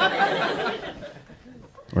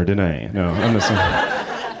 Or did I? No, I'm missing.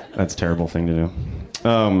 That's a terrible thing to do.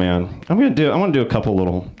 Oh, man. I want to do a couple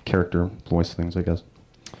little character voice things, I guess.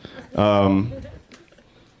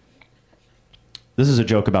 This is a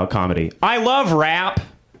joke about comedy. I love rap.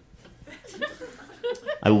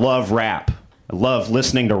 I love rap. I love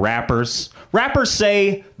listening to rappers. Rappers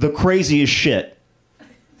say the craziest shit.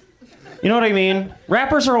 You know what I mean?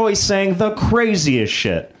 Rappers are always saying the craziest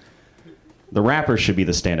shit. The rappers should be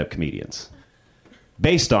the stand-up comedians.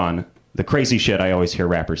 Based on the crazy shit I always hear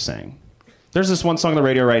rappers saying. There's this one song on the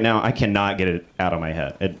radio right now, I cannot get it out of my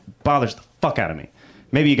head. It bothers the fuck out of me.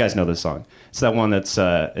 Maybe you guys know this song. It's that one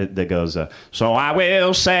that goes, so I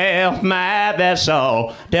will sail my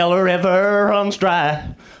vessel till the river runs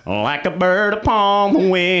dry. Like a bird upon the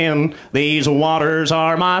wind, these waters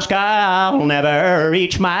are my sky. I'll never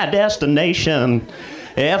reach my destination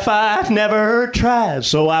if I never try.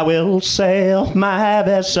 So I will sail my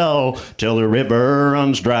vessel till the river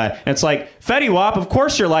runs dry. And it's like, Fetty Wap, of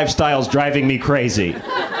course your lifestyle's driving me crazy.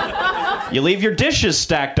 You leave your dishes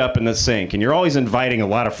stacked up in the sink, and you're always inviting a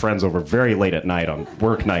lot of friends over very late at night on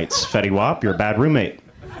work nights. Fetty Wap, you're a bad roommate.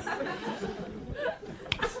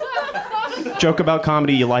 Joke about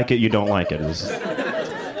comedy, you like it, you don't like it.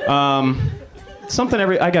 I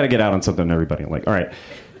gotta get out on something everybody like. All right.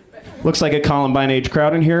 Looks like a Columbine age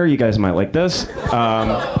crowd in here. You guys might like this.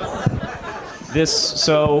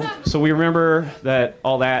 So we remember that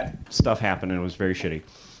all that stuff happened and it was very shitty.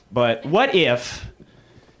 But what if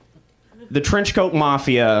the Trenchcoat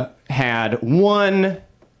Mafia had one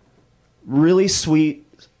really sweet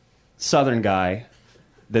Southern guy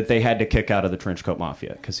that they had to kick out of the Trenchcoat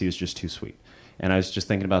Mafia because he was just too sweet? And I was just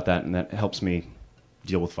thinking about that, and that helps me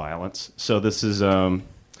deal with violence. So this is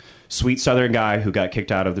sweet Southern guy who got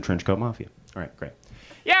kicked out of the Trenchcoat Mafia. All right, great.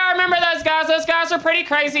 Yeah, I remember those guys. Those guys are pretty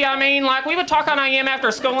crazy. I mean, like, we would talk on IM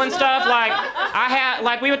after school and stuff.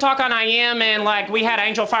 We would talk on IM, and, like, we had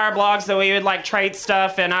Angel Fire blogs that we would, like, trade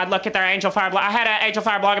stuff, and I'd look at their Angel Fire blog. I had an Angel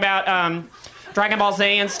Fire blog about Dragon Ball Z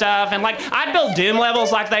and stuff, and, like, I'd build Doom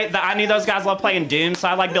levels. Like, I knew those guys loved playing Doom, so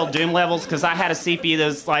I'd, like, build Doom levels because I had a CPU that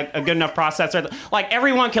was, like, a good enough processor. Like,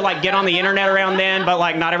 everyone could, like, get on the internet around then, but,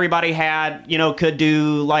 like, not everybody could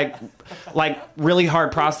do, like really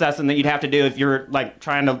hard processing that you'd have to do if you're like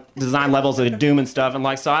trying to design levels of Doom and stuff. And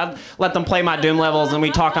like, so I'd let them play my Doom levels and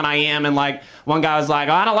we talk on IM, and like one guy was like,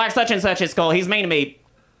 oh, I don't like such and such at school, he's mean to me.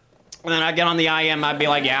 And then I'd get on the IM, I'd be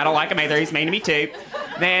like, yeah, I don't like him either, he's mean to me too.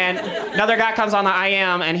 Then another guy comes on the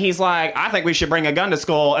IM and he's like, I think we should bring a gun to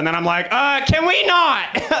school. And then I'm like, can we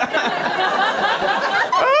not? Can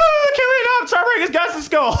we not start bringing guns to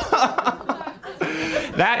school?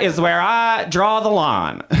 That is where I draw the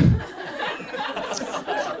line.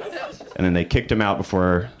 And then they kicked him out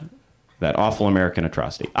before that awful American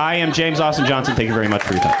atrocity. I am James Austin Johnson. Thank you very much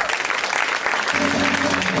for your time.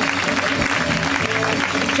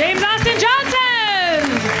 James Austin Johnson!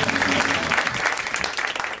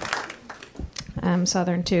 I'm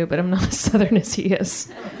Southern too, but I'm not as Southern as he is.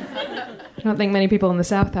 I don't think many people in the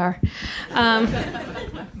South are.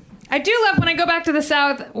 I do love when I go back to the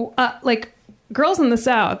South, like, girls in the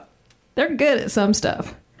South, they're good at some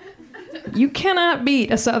stuff. You cannot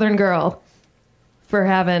beat a Southern girl for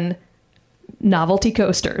having novelty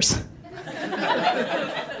coasters.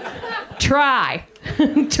 Try.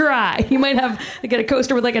 Try. You might get a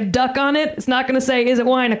coaster with like a duck on it. It's not going to say, is it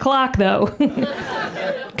wine o'clock, though?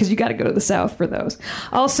 Because you got to go to the South for those.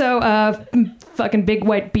 Also, fucking big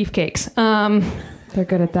white beefcakes. They're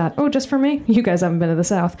good at that. Oh, just for me? You guys haven't been to the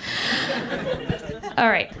South. All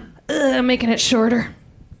right. I'm making it shorter.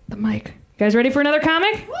 The mic. You guys ready for another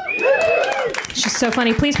comic? She's so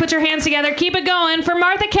funny. Please put your hands together. Keep it going for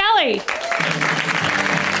Martha Kelly.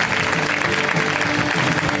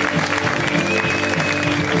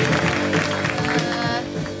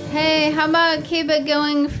 Hey, how about keep it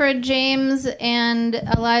going for James and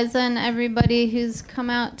Eliza and everybody who's come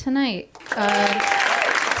out tonight to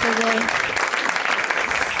the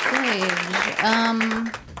stage.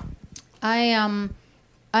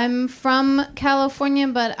 I'm from California,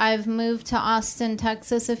 but I've moved to Austin,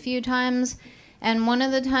 Texas a few times. And one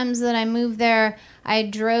of the times that I moved there, I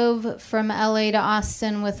drove from LA to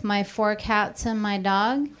Austin with my 4 cats and my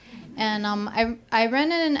dog. And I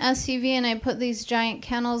rented an SUV and I put these giant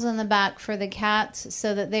kennels in the back for the cats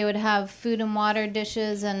so that they would have food and water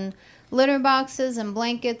dishes and litter boxes and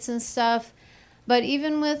blankets and stuff. But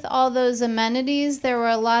even with all those amenities, there were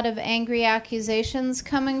a lot of angry accusations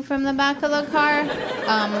coming from the back of the car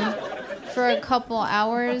for a couple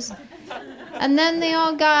hours. And then they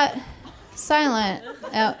all got silent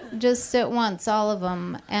just at once, all of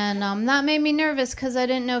them. And that made me nervous because I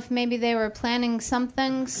didn't know if maybe they were planning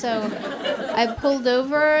something. So I pulled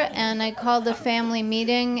over and I called a family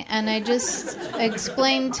meeting and I just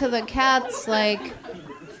explained to the cats, like,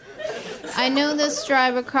 I know this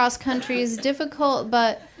drive across country is difficult,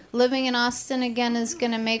 but living in Austin again is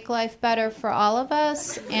going to make life better for all of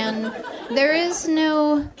us. And there is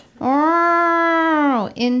no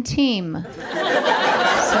in team.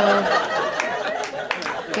 So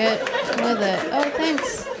get with it. Oh,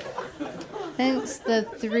 thanks. Thanks, the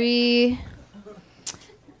 3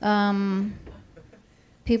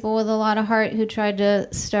 people with a lot of heart who tried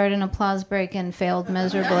to start an applause break and failed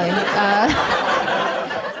miserably. But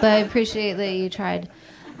I appreciate that you tried.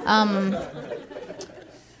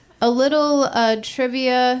 A little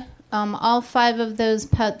trivia. All 5 of those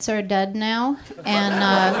pets are dead now. And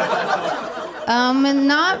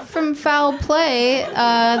not from foul play.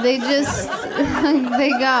 They just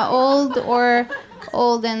they got old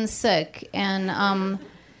and sick. And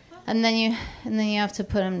then you have to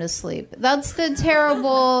put them to sleep. That's the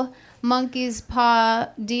terrible monkey's paw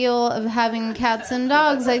deal of having cats and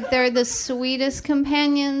dogs. Like, they're the sweetest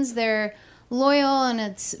companions. They're loyal, and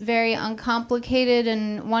it's very uncomplicated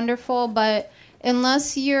and wonderful. But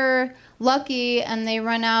unless you're lucky and they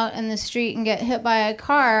run out in the street and get hit by a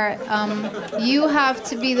car, you have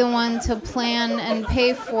to be the one to plan and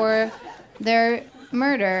pay for their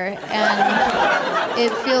murder, and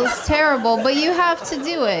it feels terrible, but you have to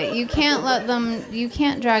do it. You can't you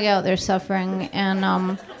can't drag out their suffering.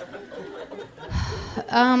 And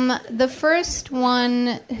the first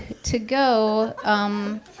one to go,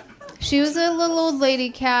 she was a little old lady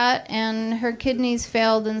cat, and her kidneys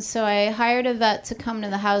failed, and so I hired a vet to come to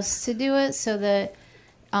the house to do it so that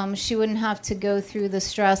she wouldn't have to go through the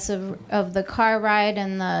stress of the car ride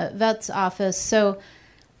and the vet's office. So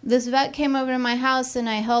this vet came over to my house, and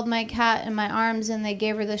I held my cat in my arms, and they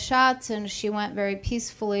gave her the shots, and she went very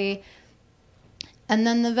peacefully. And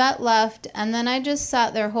then the vet left, and then I just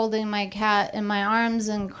sat there holding my cat in my arms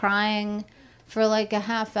and crying for like a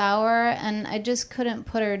half hour, and I just couldn't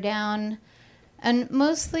put her down. And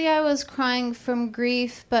mostly I was crying from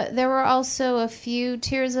grief, but there were also a few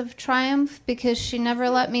tears of triumph because she never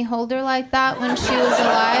let me hold her like that when she was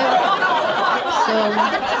alive. So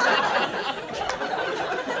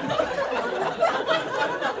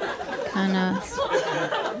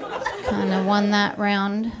kind of won that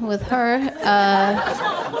round with her.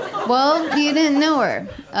 Well, you didn't know her.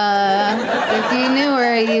 If you knew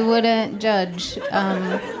her, you wouldn't judge.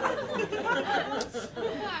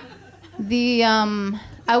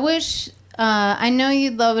 I wish, I know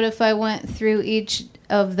you'd love it if I went through each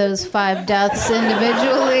of those 5 deaths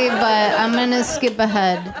individually, but I'm going to skip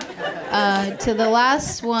ahead. To the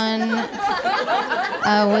last one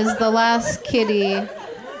was the last kitty,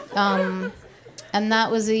 and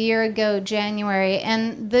that was a year ago, January.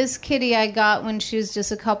 And this kitty I got when she was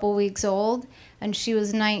just a couple weeks old, and she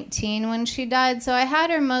was 19 when she died. So I had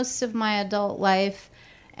her most of my adult life,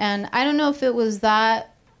 and I don't know if it was that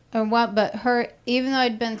or what, but her, even though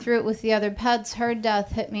I'd been through it with the other pets, her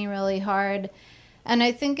death hit me really hard. And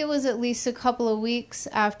I think it was at least a couple of weeks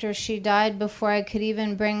after she died before I could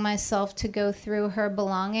even bring myself to go through her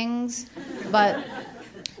belongings. But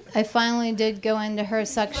I finally did go into her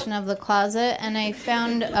section of the closet, and I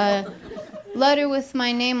found a letter with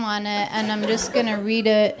my name on it, and I'm just going to read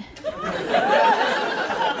it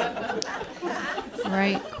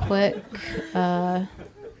right quick.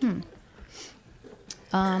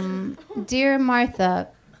 Dear Martha,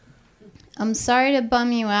 I'm sorry to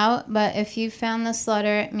bum you out, but if you found this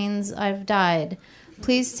letter, it means I've died.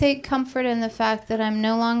 Please take comfort in the fact that I'm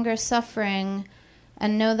no longer suffering,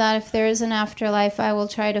 and know that if there is an afterlife, I will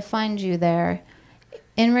try to find you there.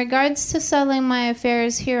 In regards to settling my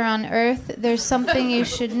affairs here on Earth, there's something you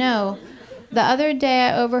should know. The other day,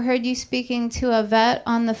 I overheard you speaking to a vet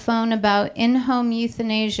on the phone about in-home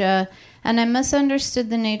euthanasia, and I misunderstood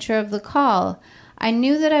the nature of the call. I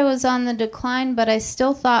knew that I was on the decline, but I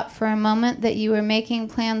still thought for a moment that you were making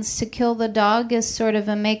plans to kill the dog as sort of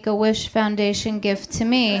a Make-A-Wish Foundation gift to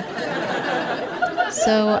me.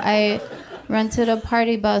 So I rented a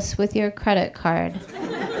party bus with your credit card.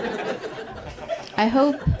 I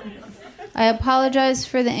apologize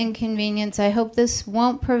for the inconvenience. I hope this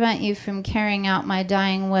won't prevent you from carrying out my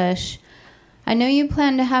dying wish. I know you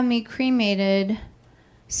plan to have me cremated,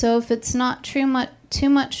 so if it's not too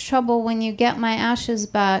much trouble when you get my ashes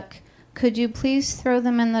back, could you please throw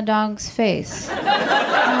them in the dog's face?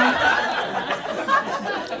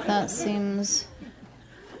 That seems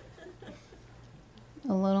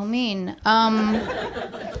a little mean. I'm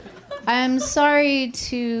sorry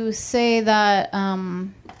to say that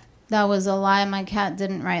that was a lie. My cat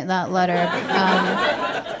didn't write that letter.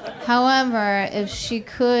 However, if she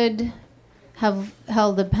could have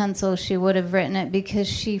held the pencil, she would have written it because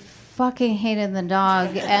she fucking hated the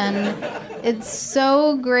dog, and It's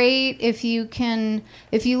so great if you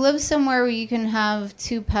live somewhere where you can have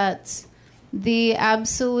 2 pets. The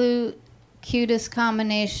absolute cutest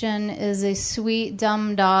combination is a sweet,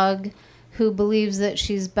 dumb dog who believes that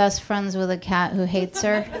she's best friends with a cat who hates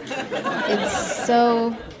her. It's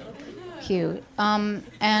so cute. And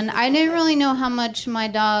I didn't really know how much my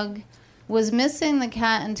dog was missing the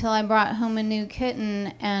cat until I brought home a new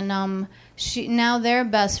kitten, and now they're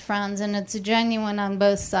best friends, and it's genuine on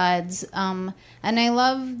both sides. And I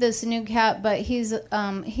love this new cat, but he's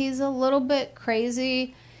a little bit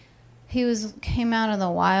crazy. He came out of the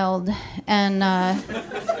wild, and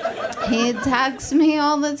he attacks me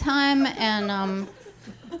all the time, and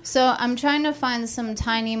so I'm trying to find some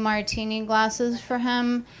tiny martini glasses for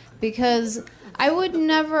him, because I would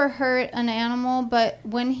never hurt an animal, but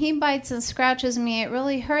when he bites and scratches me, it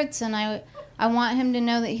really hurts, and I want him to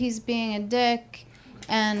know that he's being a dick,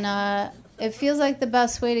 and it feels like the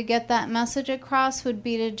best way to get that message across would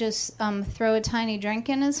be to just throw a tiny drink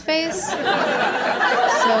in his face. So,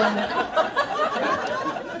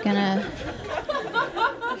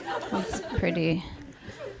 that's pretty.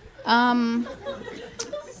 I'm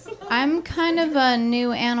kind of a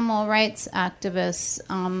new animal rights activist.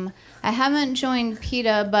 I haven't joined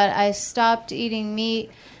PETA, but I stopped eating meat,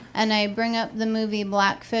 and I bring up the movie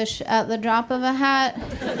Blackfish at the drop of a hat.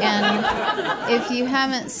 And if you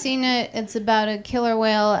haven't seen it, it's about a killer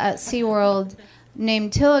whale at SeaWorld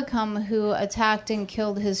named Tilikum who attacked and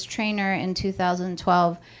killed his trainer in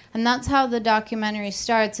 2012. And that's how the documentary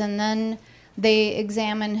starts. And then they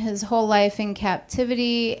examine his whole life in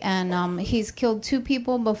captivity, and he's killed 2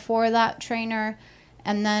 people before that trainer.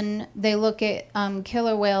 And then they look at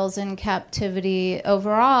killer whales in captivity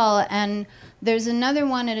overall. And there's another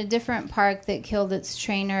one at a different park that killed its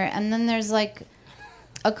trainer. And then there's like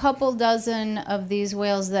a couple dozen of these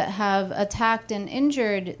whales that have attacked and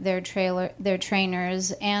injured their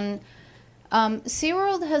trainers. And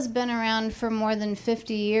SeaWorld has been around for more than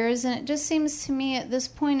 50 years. And it just seems to me at this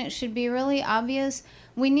point it should be really obvious.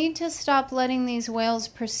 We need to stop letting these whales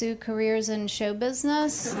pursue careers in show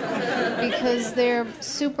business because they're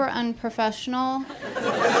super unprofessional.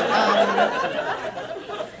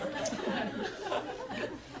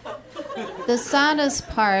 The saddest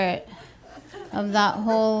part of that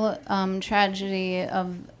whole tragedy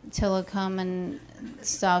of Tilikum and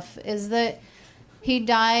stuff is that he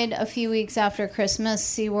died a few weeks after Christmas.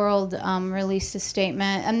 SeaWorld released a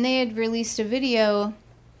statement, and they had released a video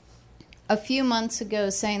a few months ago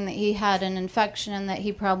saying that he had an infection and that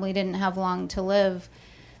he probably didn't have long to live.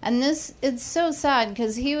 And it's so sad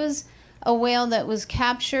because he was a whale that was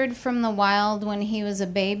captured from the wild when he was a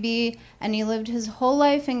baby, and he lived his whole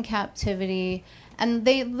life in captivity. And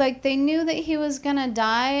they knew that he was gonna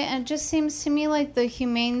die, and it just seems to me like the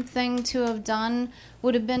humane thing to have done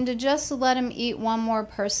would have been to just let him eat one more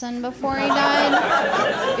person before he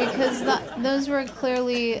died, because those were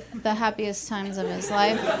clearly the happiest times of his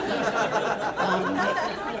life.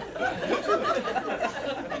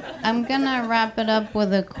 I'm gonna wrap it up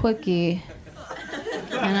with a quickie.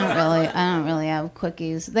 I don't really have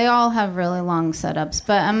quickies. They all have really long setups,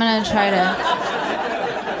 but I'm gonna try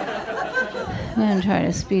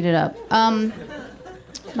to speed it up.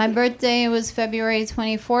 My birthday was February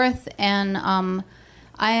 24th, and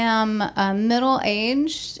I am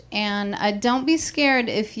middle-aged, and don't be scared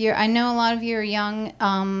if I know a lot of you are young.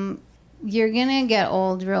 You're gonna get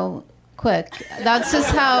old real quick. That's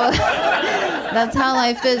just how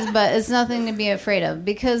life is, but it's nothing to be afraid of,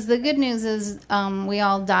 because the good news is we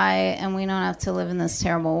all die and we don't have to live in this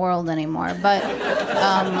terrible world anymore. But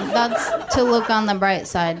that's to look on the bright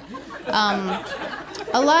side.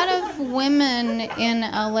 A lot of women in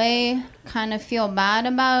LA kind of feel bad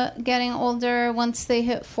about getting older once they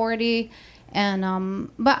hit 40. And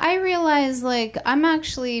but I realize, like, I'm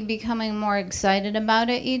actually becoming more excited about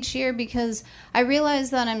it each year, because I realize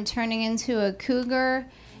that I'm turning into a cougar,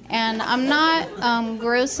 and I'm not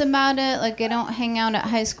gross about it. Like, I don't hang out at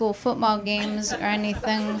high school football games or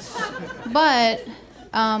anything, but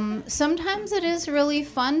sometimes it is really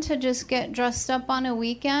fun to just get dressed up on a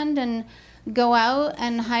weekend and go out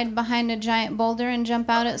and hide behind a giant boulder and jump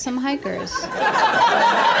out at some hikers. That's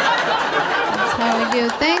how we do.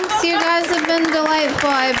 Thanks. You guys have been delightful.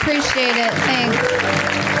 I appreciate it. Thanks.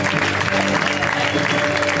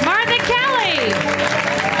 Martha Kelly!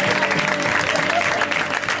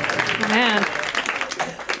 Man,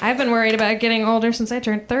 I've been worried about getting older since I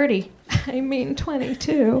turned 30. I mean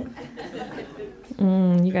 22.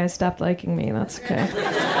 You guys stopped liking me. That's okay.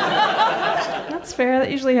 That's fair. That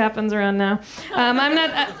usually happens around now. I'm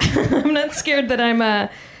not scared that I'm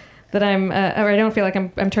that I'm, or I don't feel like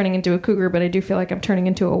I'm turning into a cougar, but I do feel like I'm turning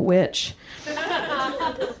into a witch.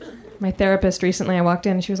 My therapist recently, I walked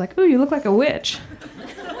in and she was like, "Ooh, you look like a witch."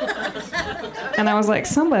 And I was like,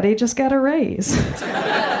 somebody just got a raise.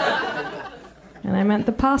 And I meant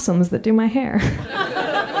the possums that do my hair.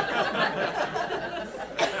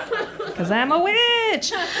 Because I'm a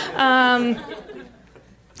witch.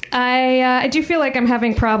 I do feel like I'm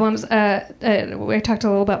having problems. We talked a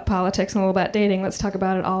little about politics and a little about dating. Let's talk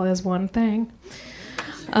about it all as one thing.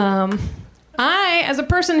 I, as a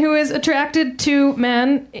person who is attracted to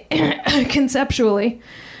men conceptually,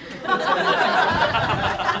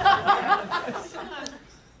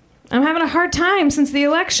 I'm having a hard time since the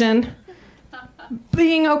election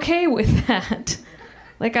being okay with that.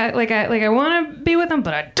 Like I want to be with them,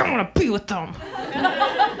 but I don't want to be with them.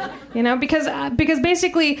 You know, because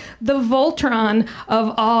basically the Voltron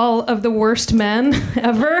of all of the worst men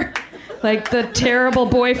ever, like the terrible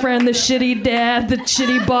boyfriend, the shitty dad, the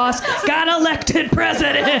shitty boss, got elected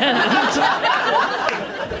president.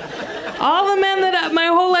 All the men that my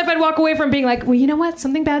whole life I'd walk away from being like, well, you know what?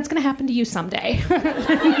 Something bad's going to happen to you someday.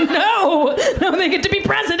 No, they get to be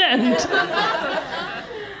president.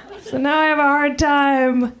 So now I have a hard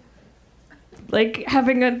time, like,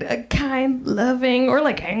 having a kind, loving, or,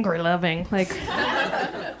 like, angry, loving, like,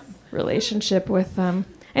 relationship with them.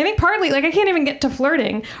 I think partly, like, I can't even get to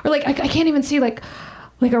flirting. Or, like, I can't even see, like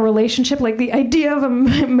a relationship, like the idea of a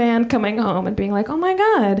man coming home and being like, oh my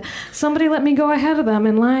God, somebody let me go ahead of them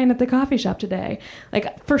in line at the coffee shop today.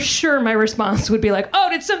 Like, for sure my response would be like,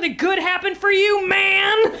 oh, did something good happen for you,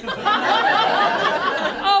 man?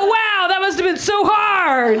 Oh, wow, that must have been so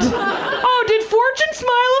hard. Oh, did fortune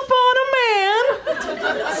smile upon a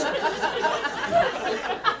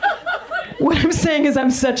man? What I'm saying is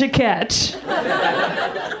I'm such a catch.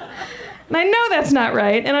 And I know that's not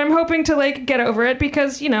right, and I'm hoping to, like, get over it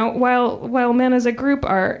because, you know, while men as a group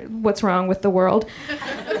are what's wrong with the world,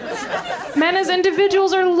 men as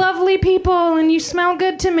individuals are lovely people, and you smell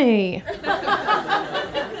good to me.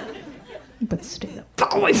 But stay the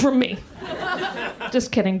fuck away from me.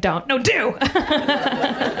 Just kidding, don't. No, do!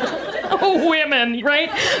 Oh, women, right?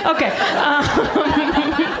 Okay.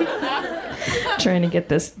 Trying to get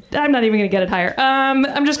this. I'm not even going to get it higher.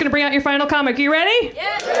 I'm just going to bring out your final comic. Are you ready?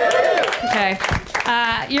 Yeah. Okay.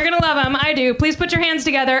 You're going to love him. I do. Please put your hands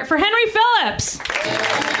together for Henry Phillips.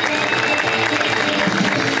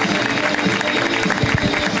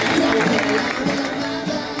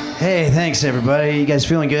 Hey, thanks, everybody. You guys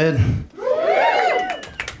feeling good?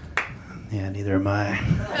 Yeah, neither am I. I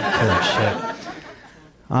feel like shit.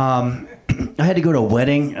 I had to go to a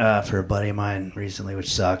wedding for a buddy of mine recently, which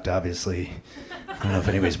sucked, obviously. I don't know if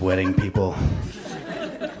anybody's wedding people.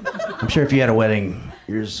 I'm sure if you had a wedding,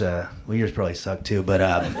 yours probably sucked too, but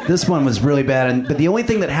this one was really bad. But the only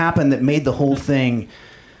thing that happened that made the whole thing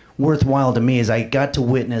worthwhile to me is I got to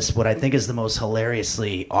witness what I think is the most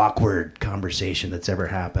hilariously awkward conversation that's ever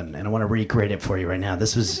happened. And I want to recreate it for you right now.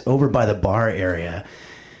 This was over by the bar area.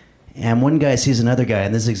 And one guy sees another guy,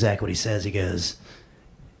 and this is exactly what he says. He goes,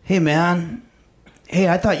 "Hey, man. Hey,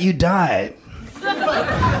 I thought you died."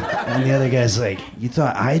 And the other guy's like, "You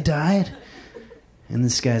thought I died?" And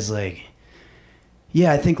this guy's like,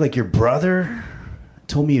 "Yeah, I think like your brother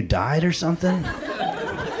told me you died or something."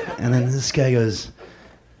 And then this guy goes,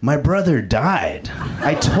 "My brother died.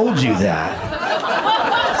 I told you that."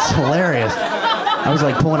 It's hilarious. I was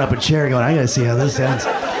like pulling up a chair going, I gotta see how this ends.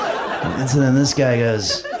 And so then this guy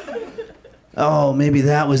goes, "Oh, maybe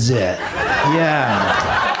that was it.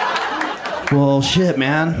 Yeah. Well, shit,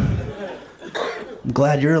 man. I'm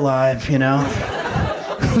glad you're alive, you know."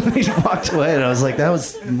 He walked away, and I was like, that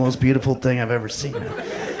was the most beautiful thing I've ever seen. I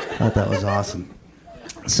thought that was awesome.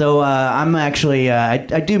 So I'm actually, I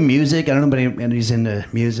do music. I don't know if anybody's into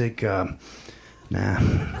music. Nah.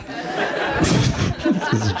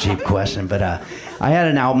 This is a cheap question, but I had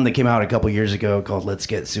an album that came out a couple years ago called Let's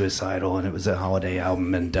Get Suicidal, and it was a holiday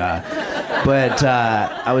album. And but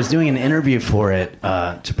I was doing an interview for it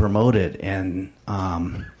to promote it, and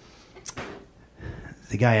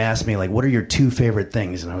the guy asked me, like, what are your two favorite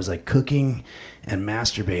things? And I was like, cooking and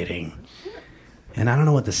masturbating. And I don't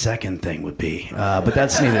know what the second thing would be, but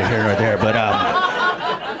that's neither here nor there. But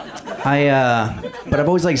I've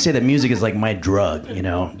always liked to say that music is like my drug, you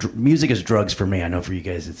know. Music is drugs for me. I know for you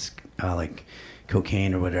guys it's like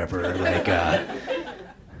cocaine or whatever. Like,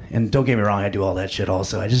 and don't get me wrong, I do all that shit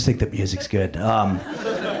also. I just think that music's good.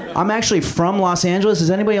 I'm actually from Los Angeles.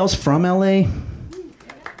 Is anybody else from LA?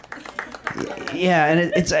 Yeah,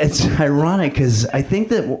 and it's ironic because I think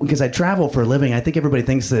that because I travel for a living, I think everybody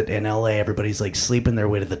thinks that in LA everybody's like sleeping their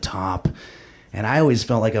way to the top, And I always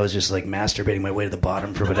felt like I was just like masturbating my way to the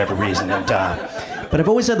bottom for whatever reason. And, but I've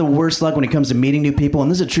always had the worst luck when it comes to meeting new people. And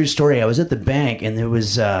this is a true story. I was at the bank, and there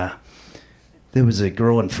was a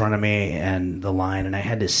girl in front of me and the line, and I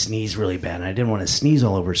had to sneeze really bad. And I didn't want to sneeze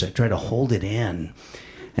all over, so I tried to hold it in.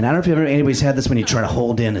 And I don't know if anybody's had this when you try to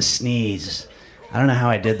hold in a sneeze. I don't know how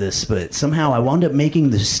I did this, but somehow I wound up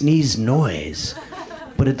making the sneeze noise.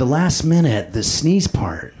 But at the last minute, the sneeze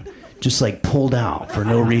part just like pulled out for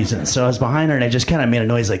no reason. So I was behind her and I just kind of made a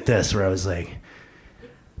noise like this where I was like...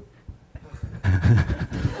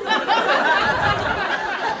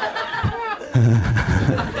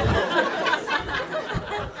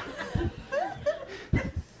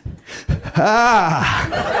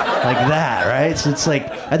 like that, right? So it's like,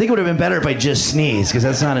 I think it would have been better if I just sneezed, because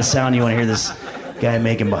that's not a sound you want to hear this guy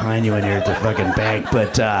making behind you when you're at the fucking bank.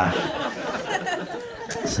 But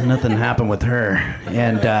so nothing happened with her.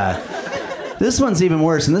 And this one's even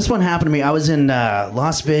worse. And this one happened to me. I was in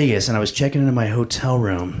Las Vegas, and I was checking into my hotel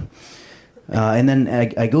room. And then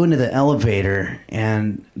I go into the elevator,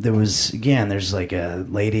 and there's like a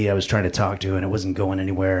lady I was trying to talk to, and it wasn't going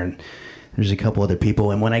anywhere. And there's a couple other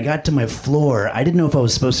people. And when I got to my floor, I didn't know if I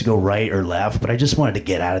was supposed to go right or left, but I just wanted to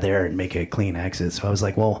get out of there and make a clean exit. So I was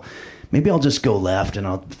like, well, maybe I'll just go left and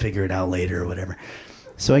I'll figure it out later or whatever.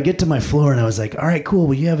 So I get to my floor and I was like, all right, cool.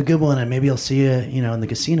 Well, you have a good one, and maybe I'll see you, in the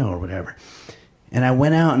casino or whatever. And I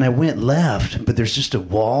went out and I went left, but there's just a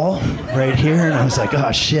wall right here. And I was like,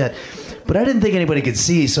 oh, shit. But I didn't think anybody could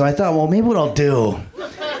see. So I thought, well, maybe what I'll do,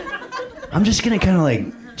 I'm just going to kind of like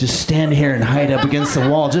just stand here and hide up against the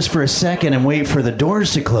wall just for a second and wait for the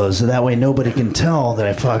doors to close, so that way nobody can tell that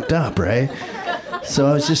I fucked up, right? So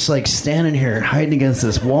I was just like standing here hiding against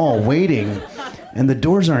this wall waiting, and the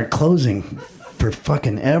doors aren't closing for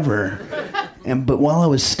fucking ever. But while I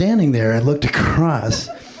was standing there, I looked across,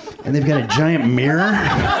 and they've got a giant mirror,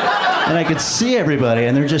 and I could see everybody,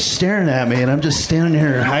 and they're just staring at me, and I'm just standing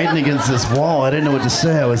here hiding against this wall. I didn't know what to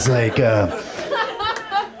say. I was like,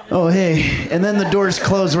 oh, hey. And then the doors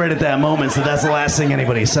closed right at that moment, so that's the last thing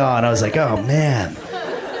anybody saw. And I was like, oh, man.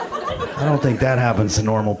 I don't think that happens to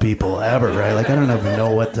normal people ever, right? Like, I don't even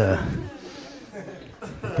know what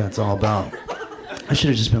that's all about. I should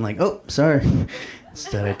have just been like, oh, sorry.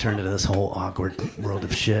 Instead, I turned into this whole awkward world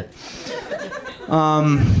of shit.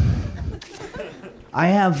 I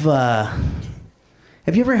have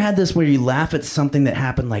you ever had this where you laugh at something that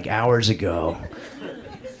happened like hours ago,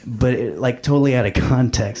 but like totally out of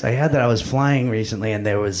context? I had that. I was flying recently, and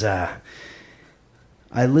there was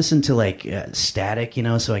I listen to like static,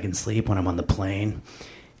 so I can sleep when I'm on the plane.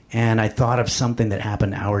 And I thought of something that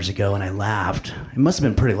happened hours ago, and I laughed. It must have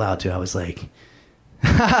been pretty loud too. I was like,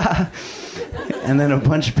 and then a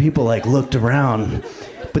bunch of people like looked around.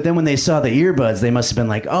 But then when they saw the earbuds, they must have been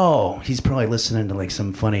like, oh, he's probably listening to like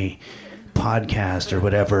some funny podcast or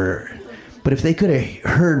whatever. But if they could have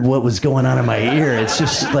heard what was going on in my ear, it's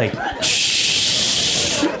just like,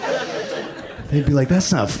 shh. They'd be like,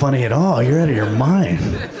 that's not funny at all. You're out of your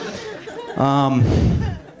mind.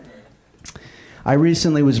 I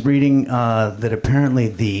recently was reading that apparently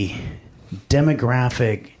the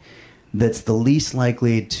demographic that's the least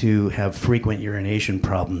likely to have frequent urination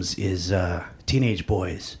problems is teenage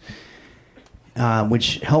boys,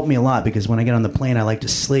 which helped me a lot, because when I get on the plane, I like to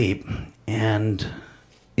sleep, and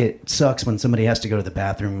it sucks when somebody has to go to the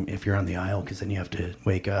bathroom if you're on the aisle, because then you have to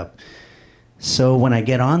wake up. So when I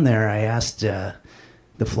get on there, I asked the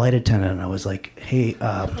flight attendant, I was like, hey,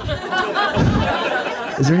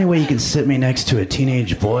 is there any way you can sit me next to a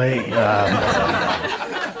teenage boy?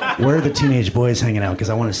 Where are the teenage boys hanging out? Because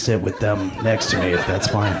I want to sit with them next to me, if that's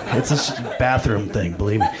fine. It's a bathroom thing,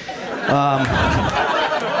 believe me.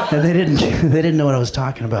 And they didn't know what I was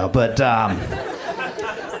talking about. But all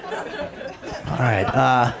right,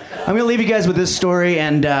 I'm gonna leave you guys with this story,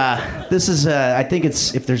 and this is I think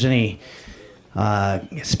it's, if there's any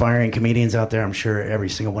aspiring comedians out there, I'm sure every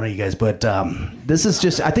single one of you guys. But this is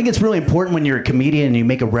just, I think it's really important when you're a comedian and you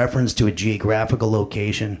make a reference to a geographical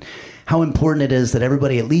location, how important it is that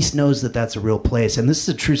everybody at least knows that that's a real place. And this is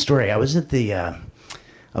a true story. I was at a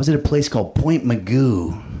place called Point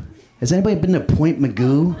Mugu. Has anybody been to Point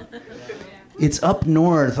Mugu? It's up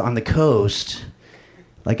north on the coast,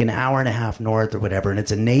 like an hour and a half north or whatever, and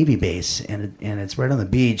it's a Navy base, and it's right on the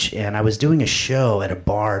beach. And I was doing a show at a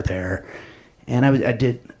bar there, and I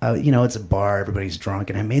did, it's a bar, everybody's drunk,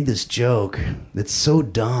 and I made this joke that's so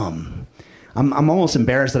dumb. I'm almost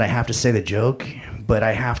embarrassed that I have to say the joke, but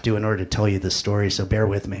I have to in order to tell you the story, so bear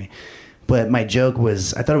with me. But my joke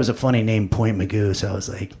was, I thought it was a funny name, Point Mugu, so I was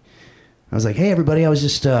like, hey, everybody, I was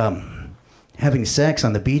just having sex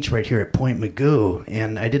on the beach right here at Point Mugu,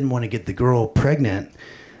 and I didn't want to get the girl pregnant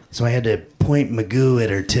So I had to point Magoo at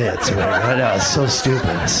her tits or whatever. I know, it's so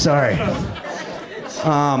stupid. Sorry.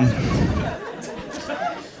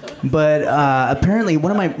 But apparently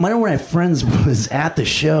one of my friends was at the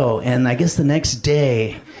show, and I guess the next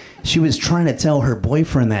day she was trying to tell her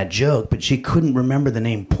boyfriend that joke, but she couldn't remember the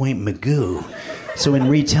name Point Magoo. So in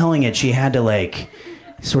retelling it, she had to like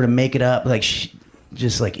sort of make it up, like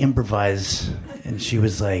just like improvise. And she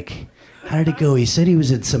was like, how did it go? He said he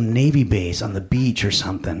was at some Navy base on the beach or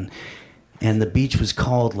something, and the beach was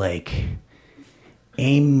called like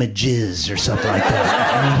Aim My Jizz or something like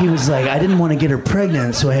that. And he was like, I didn't want to get her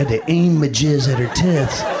pregnant, so I had to aim my jizz at her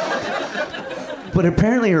tits. But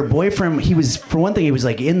apparently her boyfriend, for one thing, he was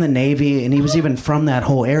like in the Navy, and he was even from that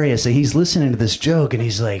whole area, so he's listening to this joke, and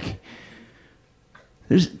he's like,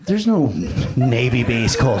 there's no Navy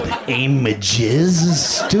base called Aim My Jizz. This is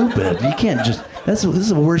stupid. You can't just, this is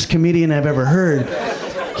the worst comedian I've ever heard.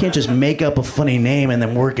 You can't just make up a funny name and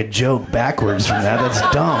then work a joke backwards from that. That's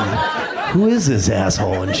dumb. Who is this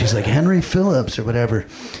asshole? And she's like, Henry Phillips or whatever.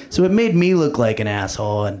 So it made me look like an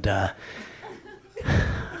asshole, and I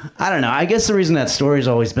don't know. I guess the reason that story's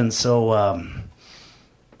always been so, I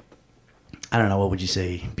don't know, what would you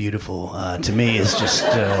say, beautiful to me is just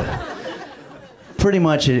pretty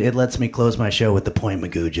much it lets me close my show with the Point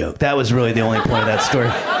Magoo joke. That was really the only point of that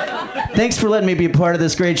story. Thanks for letting me be a part of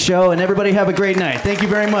this great show, and everybody have a great night. Thank you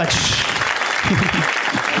very much.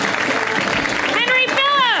 Henry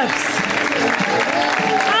Phillips!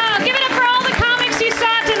 Oh, give it up for all the comics you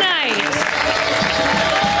saw tonight.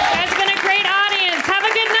 It's been a great audience. Have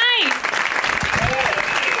a good night.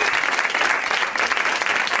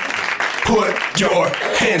 Put your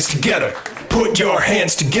hands together. Put your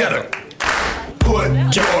hands together.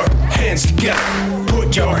 Put your hands together.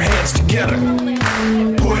 Put your hands together.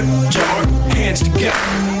 Put your hands together.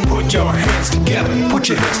 Put your hands together. Put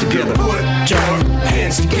your hands together. Put your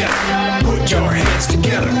hands together. Put your hands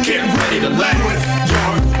together. Get ready to laugh. Put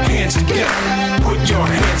your hands together. Put your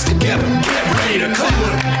hands together. Get ready to clap.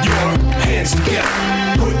 Put your hands together.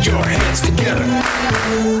 Put your hands together. Put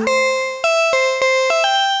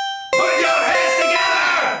your hands together.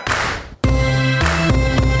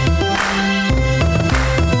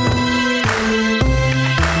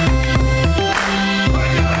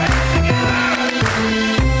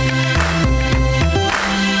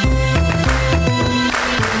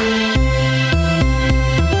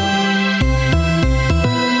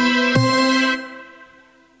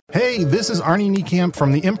 Hey, this is Arnie Niekamp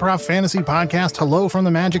from the Improv Fantasy Podcast Hello from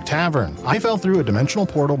the Magic Tavern. I fell through a dimensional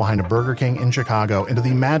portal behind a Burger King in Chicago into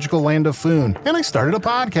the magical land of Foon, and I started a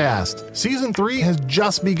podcast. Season 3 has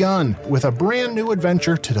just begun with a brand new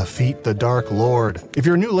adventure to defeat the Dark Lord. If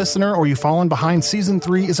you're a new listener or you've fallen behind, Season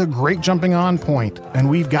 3 is a great jumping on point, and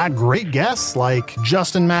we've got great guests like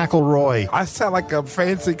Justin McElroy. I sound like a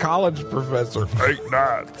fancy college professor. Fake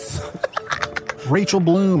nuts. Rachel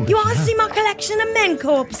Bloom. You want to see my collection of men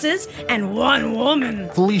corpses and one woman?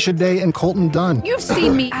 Felicia Day and Colton Dunn. You've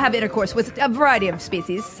seen me have intercourse with a variety of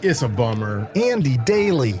species. It's a bummer. Andy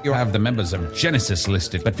Daly. You have the members of Genesis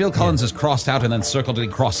listed, but Phil Collins is crossed out and then circled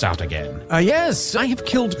and crossed out again. Yes, I have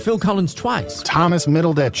killed Phil Collins twice. Thomas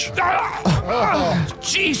Middleditch.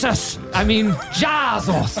 Jesus! I mean,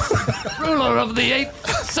 Jesus! Ruler of the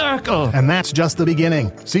Eighth Circle! And that's just the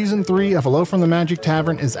beginning. Season 3 of Hello from the Magic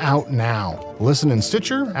Tavern is out now. Listen in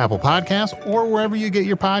Stitcher, Apple Podcasts, or wherever you get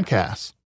your podcasts.